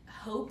in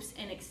hopes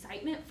and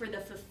excitement for the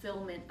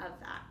fulfillment of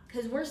that.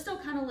 Because we're still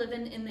kind of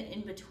living in the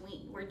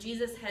in-between, where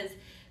Jesus has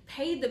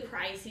paid the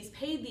price, he's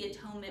paid the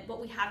atonement, but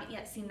we haven't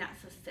yet seen that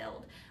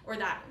fulfilled or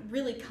that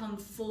really come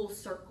full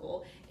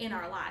circle in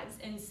our lives.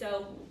 And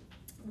so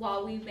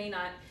while we may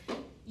not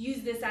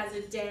use this as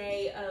a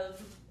day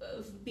of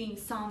being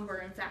somber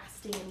and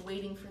fasting and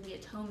waiting for the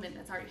atonement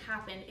that's already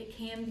happened, it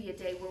can be a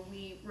day where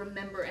we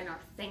remember and are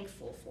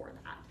thankful for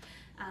that,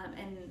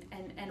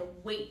 and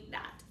await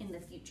that in the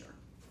future.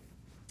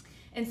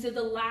 And so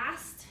the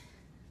last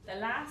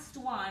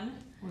one.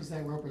 What does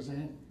that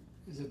represent?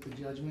 Is it the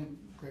judgment,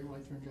 great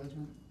white throne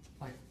judgment?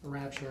 Like the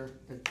rapture,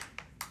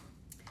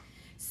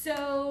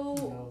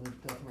 So the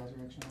death,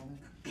 resurrection, all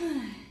that?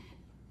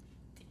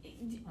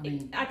 I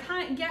mean, I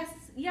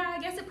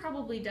guess it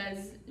probably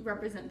does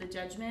represent the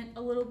judgment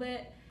a little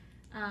bit.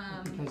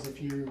 Because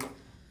if you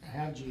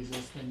have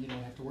Jesus, then you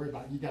don't have to worry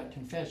about it. You got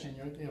confession,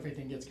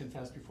 everything gets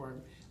confessed before.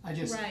 I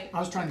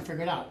was trying to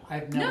figure it out.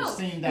 I've never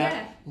seen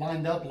that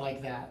lined up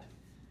like that.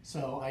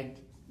 So I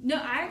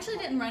actually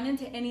didn't run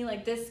into any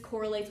like this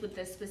correlates with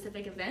this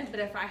specific event, but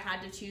if I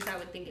had to choose, I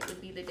would think it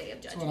would be the Day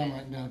of Judgment. That's what I'm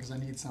writing down because I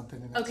need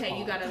something in that Okay, spot.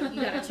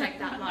 you gotta check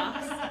that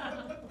box.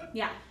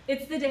 Yeah,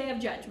 it's the Day of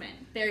Judgment.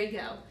 There you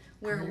go,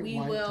 where Great we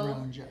white will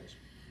throne judgment.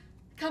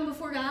 come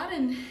before God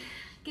and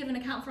give an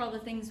account for all the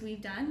things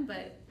we've done,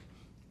 but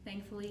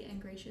thankfully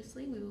and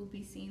graciously, we will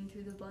be seen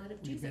through the blood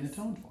of Jesus. We've been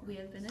atoned for. We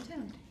have been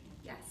atoned.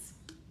 Yes.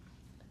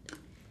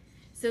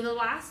 So the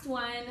last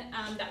one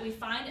that we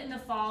find in the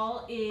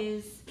fall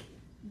is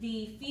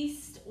the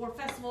Feast or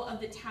Festival of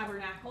the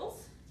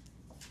Tabernacles.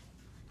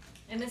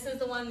 And this is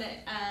the one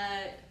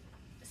that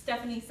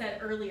Stephanie said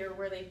earlier,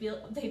 where they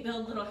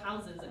build little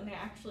houses, and they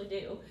actually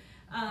do.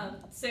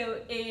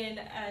 So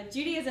in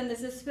Judaism,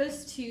 this is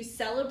supposed to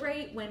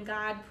celebrate when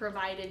God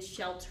provided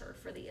shelter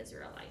for the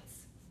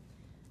Israelites.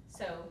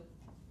 So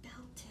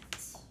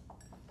mountains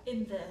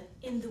in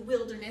the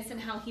wilderness,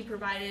 and how he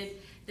provided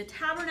the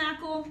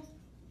tabernacle.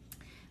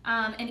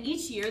 And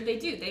each year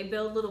they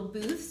build little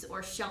booths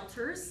or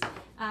shelters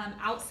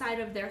outside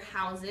of their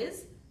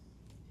houses.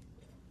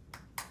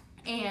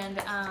 And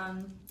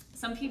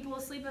some people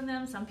sleep in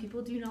them, some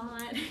people do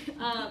not.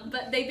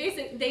 But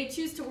they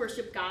choose to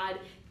worship God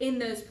in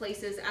those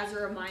places as a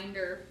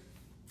reminder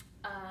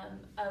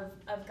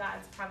of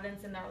God's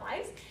providence in their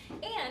lives.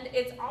 And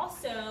it's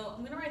also, I'm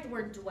going to write the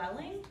word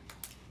dwelling.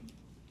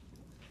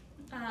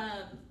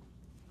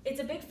 It's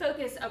a big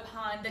focus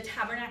upon the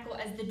tabernacle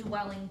as the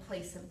dwelling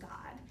place of God.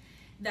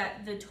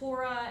 That the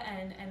Torah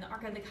and the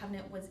Ark of the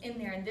Covenant was in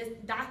there, and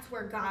that's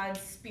where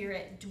God's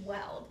Spirit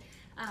dwelled.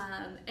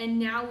 And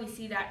now we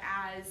see that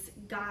as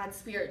God's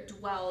Spirit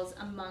dwells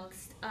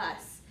amongst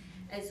us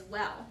as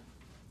well.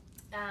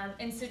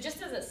 And so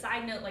just as a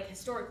side note, like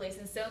historically,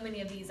 since so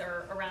many of these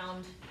are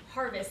around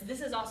harvest, this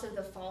is also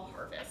the fall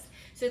harvest.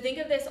 So think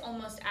of this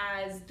almost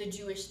as the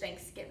Jewish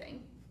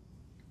Thanksgiving,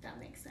 if that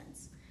makes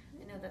sense.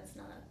 I know that's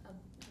not a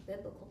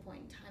biblical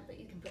point in time, but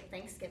you can put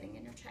Thanksgiving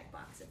in your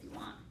checkbox if you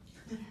want.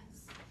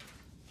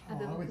 Oh,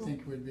 I would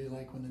think it would be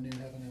like when the new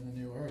heaven and the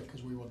new earth,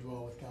 because we will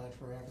dwell with God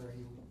forever.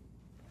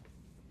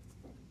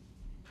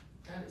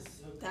 That is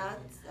so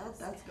good.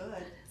 That's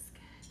good.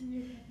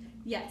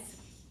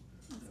 Yes.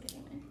 That's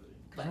good.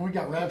 Because when we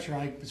got rapture,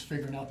 I was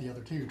figuring out the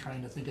other two,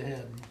 trying to think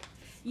ahead.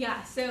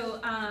 Yeah, so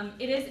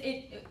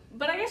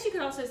but I guess you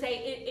could also say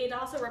it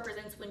also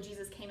represents when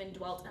Jesus came and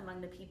dwelt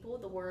among the people.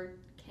 The Word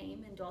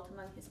came and dwelt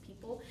among His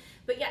people.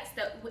 But yes,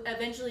 that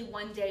eventually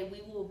one day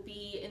we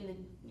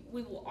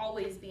will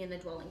always be in the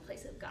dwelling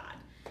place of God.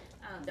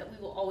 That we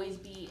will always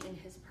be in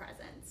His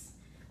presence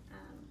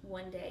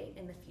one day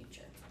in the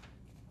future.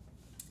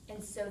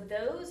 And so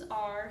those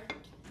are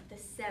the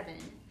 7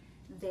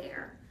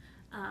 there.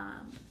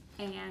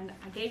 And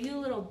I gave you a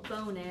little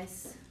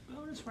bonus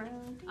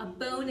round. A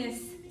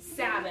bonus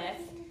Sabbath.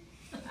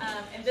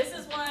 And this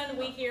is one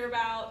we hear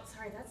about.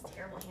 Sorry, that's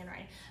terrible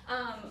handwriting.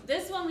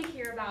 This one we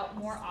hear about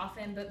more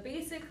often, but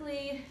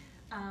basically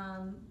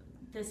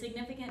the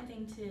significant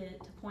thing to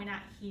point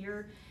out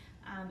here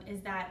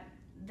is that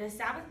the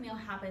Sabbath meal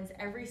happens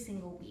every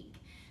single week.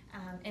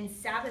 And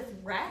Sabbath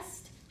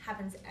rest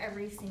happens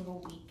every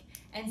single week.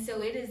 And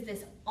so it is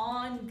this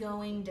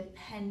ongoing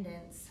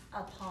dependence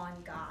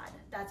upon God.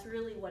 That's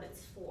really what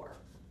it's for.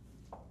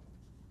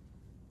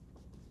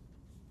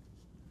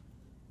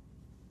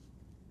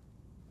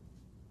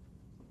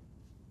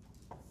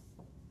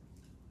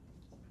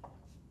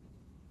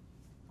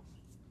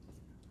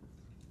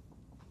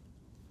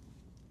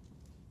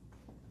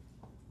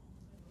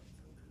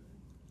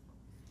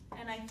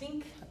 And I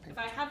think, if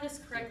I have this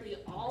correctly,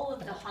 all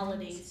of the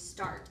holidays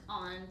start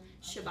on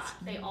Shabbat.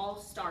 They all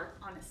start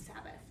on a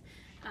Sabbath.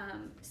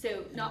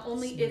 So not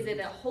only is it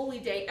a holy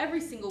day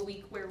every single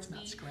week where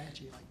we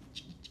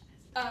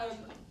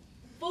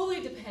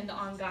fully depend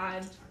on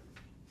God,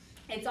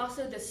 it's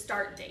also the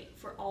start date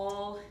for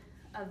all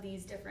of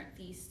these different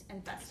feasts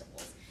and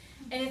festivals.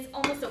 And it's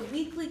almost a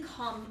weekly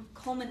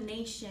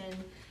culmination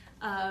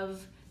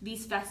of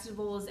these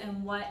festivals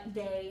and what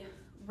they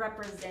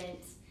represent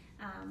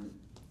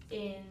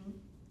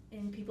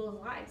in people's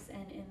lives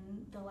and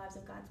in the lives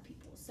of God's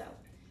people. So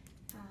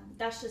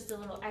that's just a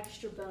little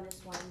extra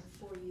bonus one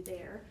for you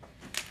there.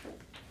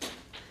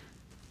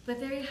 But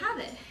there you have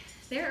it.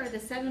 There are the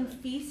 7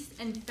 feasts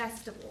and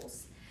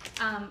festivals.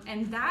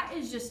 And that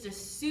is just a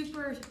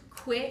super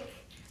quick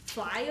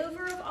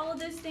flyover of all of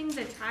those things.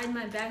 I tried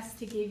my best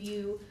to give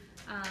you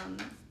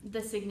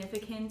the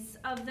significance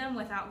of them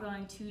without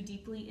going too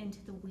deeply into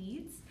the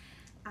weeds.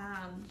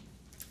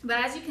 But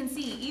as you can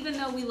see, even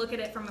though we look at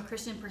it from a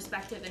Christian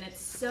perspective and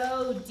it's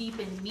so deep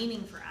in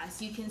meaning for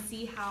us, you can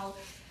see how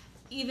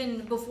even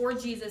before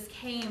Jesus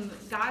came,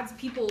 God's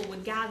people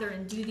would gather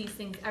and do these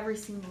things every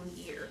single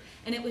year.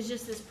 And it was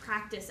just this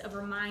practice of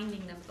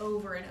reminding them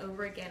over and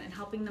over again and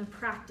helping them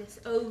practice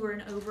over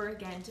and over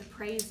again to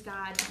praise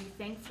God, to be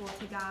thankful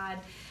to God,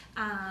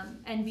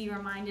 and be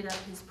reminded of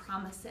his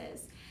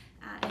promises.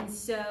 And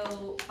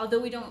so, although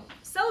we don't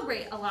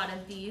celebrate a lot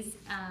of these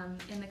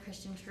in the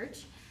Christian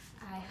church,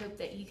 I hope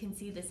that you can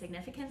see the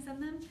significance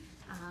in them.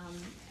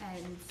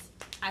 And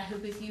I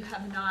hope if you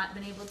have not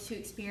been able to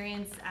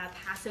experience a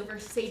Passover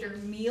Seder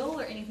meal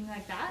or anything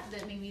like that,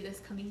 that maybe this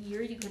coming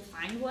year you could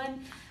find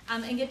one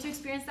and get to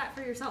experience that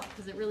for yourself,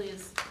 because it really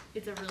is,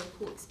 it's a really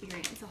cool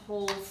experience, a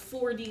whole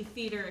 4D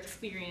theater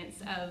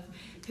experience of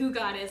who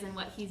God is and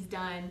what he's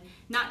done,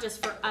 not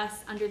just for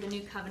us under the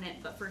new covenant,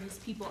 but for his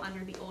people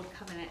under the old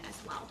covenant as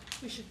well.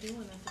 We should do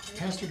one at the church.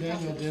 Pastor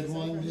Daniel did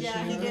one this year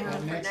he did at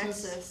one for Nexus.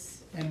 Nexus.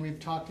 And we've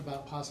talked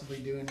about possibly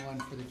doing one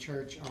for the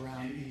church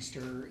around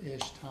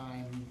Easter-ish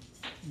time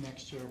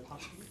next year,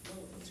 possibly.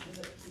 Well,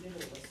 you did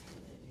a lesson on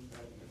it, you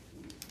brought the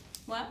food.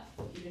 What?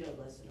 You did a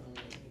lesson on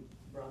it, you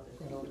brought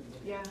the Brought all food.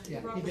 Yeah, Yeah,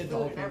 brought he the did the food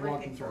whole and thing, everything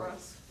walking for through.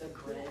 us. The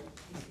bread,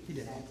 He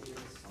did. exactly the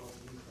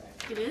salty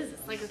cracker. It is,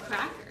 it's like a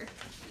cracker.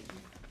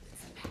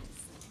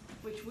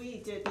 Which we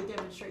did the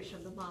demonstration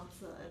of the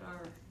matzah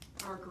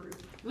at our group,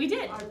 We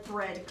did. our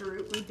bread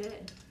group. We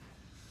did.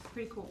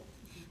 Pretty cool.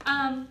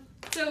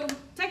 So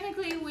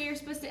technically we're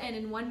supposed to end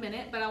in 1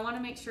 minute, but I want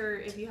to make sure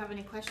if you have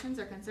any questions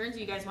or concerns,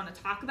 you guys want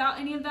to talk about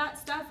any of that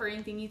stuff or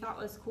anything you thought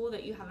was cool,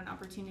 that you have an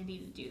opportunity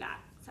to do that.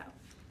 So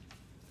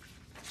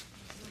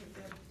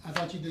I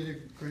thought you did a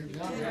great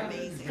job. You did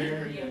amazing.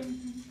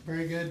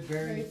 Very good,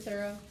 Very very,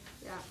 thorough.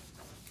 Yeah.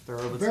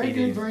 Thorough but very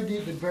speedy. good, very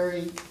deep, but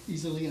very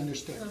easily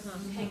understood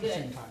Okay, at the good.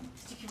 same time.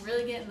 you can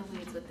really get in the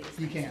weeds with these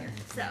You things can. here.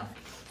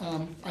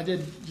 So I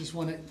did just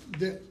want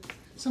to,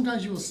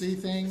 sometimes you will see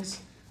things,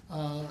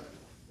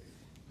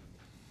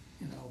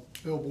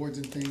 billboards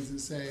and things that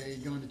say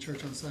going to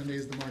church on Sunday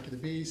is the mark of the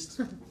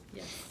beast.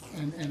 Yes.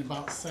 And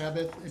about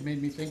Sabbath, it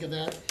made me think of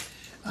that.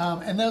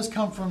 And those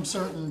come from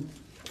certain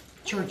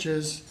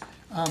churches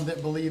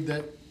that believe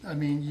that,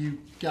 you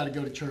got to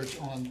go to church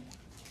on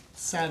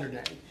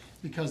Saturday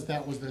because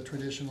that was the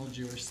traditional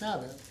Jewish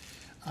Sabbath.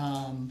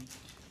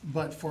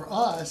 But for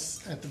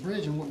us at the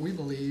Bridge, and what we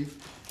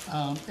believe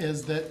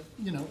is that,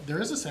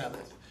 there is a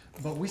Sabbath,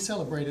 but we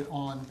celebrate it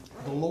on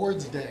the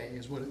Lord's Day,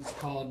 is what it's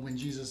called when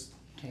Jesus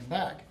came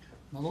back.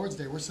 On the Lord's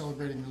Day, we're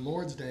celebrating the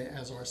Lord's Day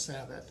as our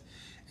Sabbath.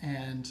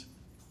 And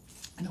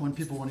when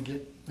people want to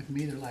get with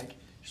me, they're like,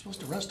 "You're supposed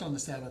to rest on the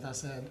Sabbath." I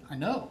said, "I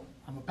know.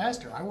 I'm a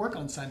pastor. I work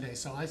on Sunday,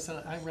 so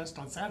I rest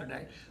on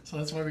Saturday." So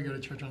that's why we go to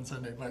church on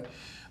Sunday. But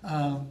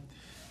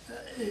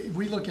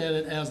we look at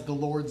it as the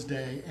Lord's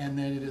Day, and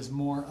that it is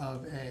more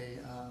of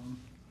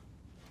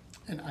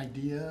an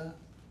idea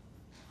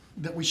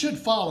that we should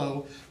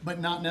follow, but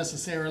not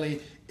necessarily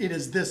it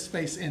is this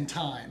space in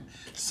time.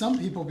 Some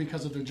people,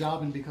 because of their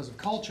job and because of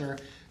culture,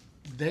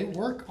 they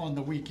work on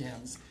the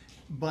weekends,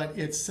 but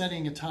it's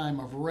setting a time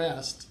of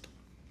rest.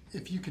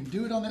 If you can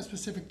do it on that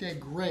specific day,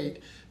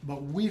 great,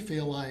 but we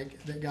feel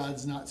like that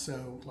God's not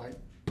so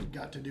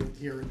got to do it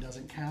here, it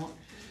doesn't count.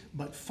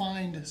 But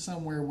find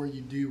somewhere where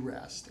you do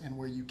rest and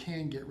where you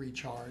can get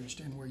recharged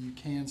and where you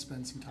can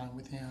spend some time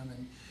with him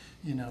and,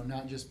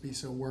 not just be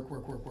so work,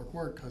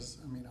 because,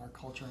 our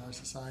culture and our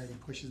society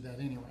pushes that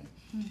anyway.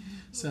 Mm-hmm.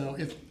 So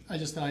I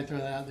just thought I'd throw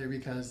that out there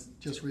because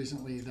just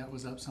recently that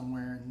was up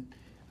somewhere and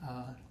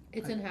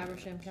It's in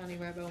Habersham County,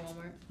 right by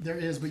Walmart. there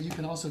is, but you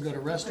can also go to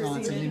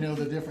restaurants and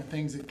the different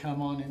things that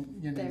come on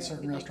in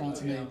certain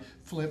restaurants and they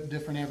flip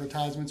different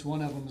advertisements.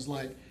 One of them is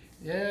like,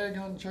 yeah,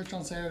 going to church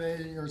on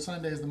Saturday or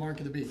Sunday is the mark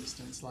of the beast.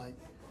 And it's like,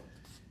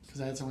 because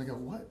I had someone go,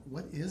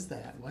 what is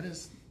that? What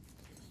is,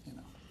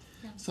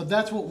 Yeah. So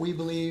that's what we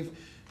believe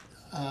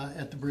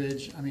at the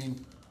Bridge.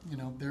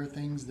 There are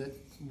things that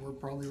we're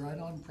probably right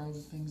on, probably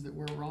things that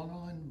we're wrong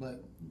on,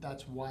 but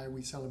that's why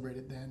we celebrate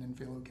it then and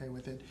feel okay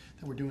with it,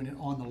 that we're doing it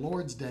on the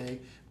Lord's Day,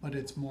 but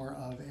it's more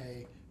of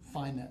a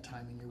find that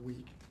time in your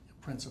week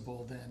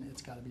principle than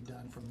it's got to be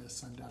done from this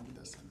sundown to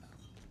this sundown.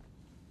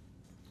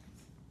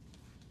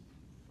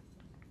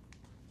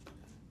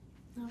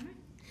 all right.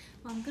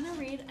 Well, I'm gonna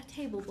read a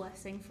table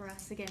blessing for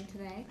us again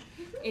today.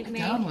 I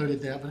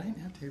downloaded that, but I didn't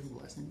have table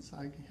blessings.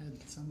 I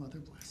had some other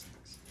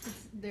blessings.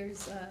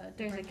 There's a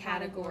different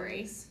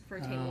category categories. for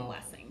table Oh.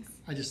 blessings.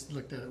 I just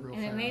looked at it real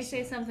And fast. it may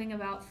say something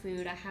about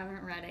food. I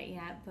haven't read it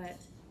yet, but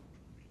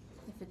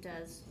if it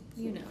does,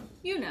 you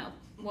know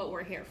what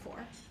we're here for.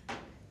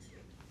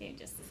 Give me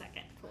just a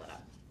second, pull it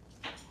up.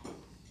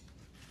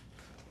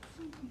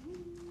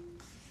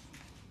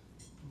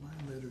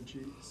 My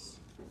liturgies.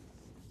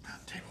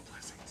 Table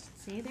blessings.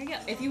 See, there you go.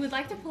 If you would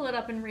like to pull it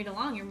up and read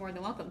along, you're more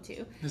than welcome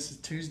to. This is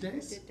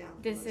Tuesdays? Sit down.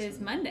 This is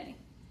Monday.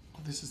 Oh,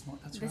 this is more,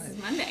 that's This right. is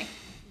Monday.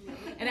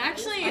 And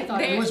actually, I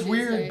thought It was Tuesday.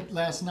 weird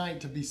last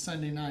night to be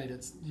Sunday night.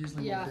 It's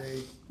usually Yeah. the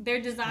day.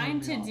 they're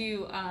designed to Yeah.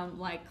 do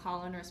like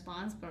call and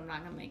response, but I'm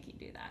not gonna make you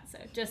do that. So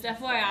just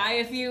FYI,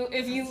 if you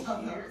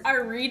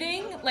are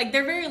reading, like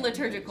they're very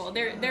liturgical.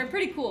 They're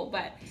pretty cool,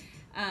 but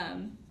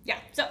yeah.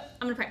 So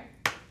I'm gonna pray.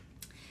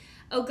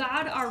 O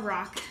God, our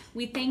rock,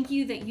 we thank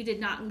you that you did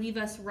not leave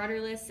us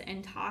rudderless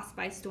and tossed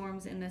by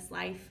storms in this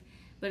life,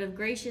 but have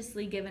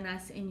graciously given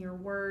us in your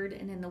word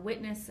and in the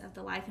witness of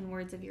the life and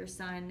words of your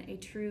Son, a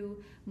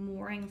true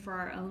mooring for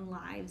our own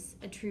lives,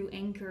 a true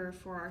anchor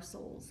for our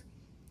souls.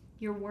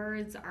 Your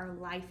words are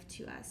life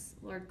to us,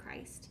 Lord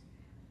Christ.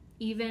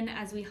 Even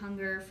as we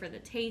hunger for the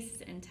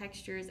tastes and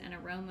textures and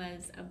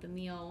aromas of the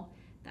meal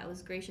that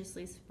was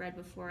graciously spread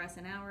before us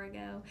an hour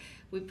ago,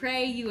 we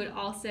pray you would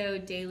also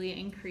daily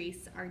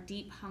increase our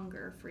deep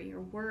hunger for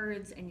your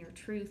words and your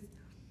truth,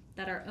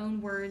 that our own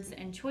words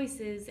and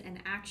choices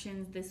and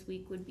actions this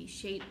week would be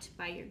shaped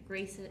by your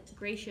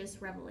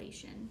gracious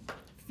revelation.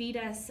 Feed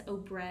us, O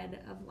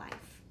bread of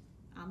life.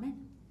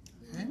 Amen.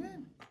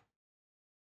 Amen.